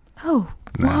 Oh,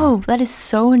 whoa. That is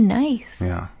so nice.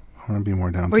 Yeah. I want to be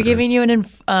more down to earth. We're giving you an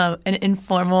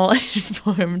informal,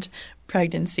 informed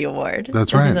pregnancy award.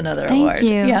 That's right. This is another Thank award.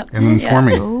 you. Yep. And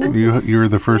Informie. You're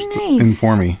the first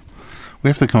Informie. We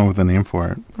have to come up with a name for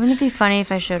it. Wouldn't it be funny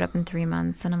if I showed up in 3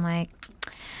 months and I'm like,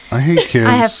 I hate kids.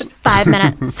 I have 5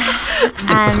 minutes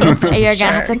and you're going to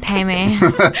have to pay me.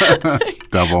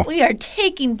 Double. We are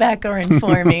taking back our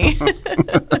Informie.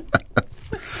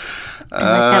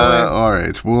 All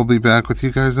right. We'll be back with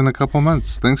you guys in a couple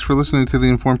months. Thanks for listening to the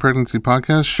Informed Pregnancy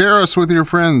Podcast. Share us with your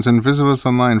friends and visit us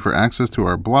online for access to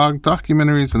our blog,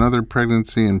 documentaries, and other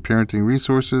pregnancy and parenting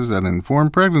resources at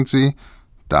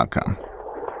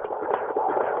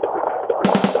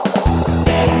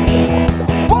informedpregnancy.com.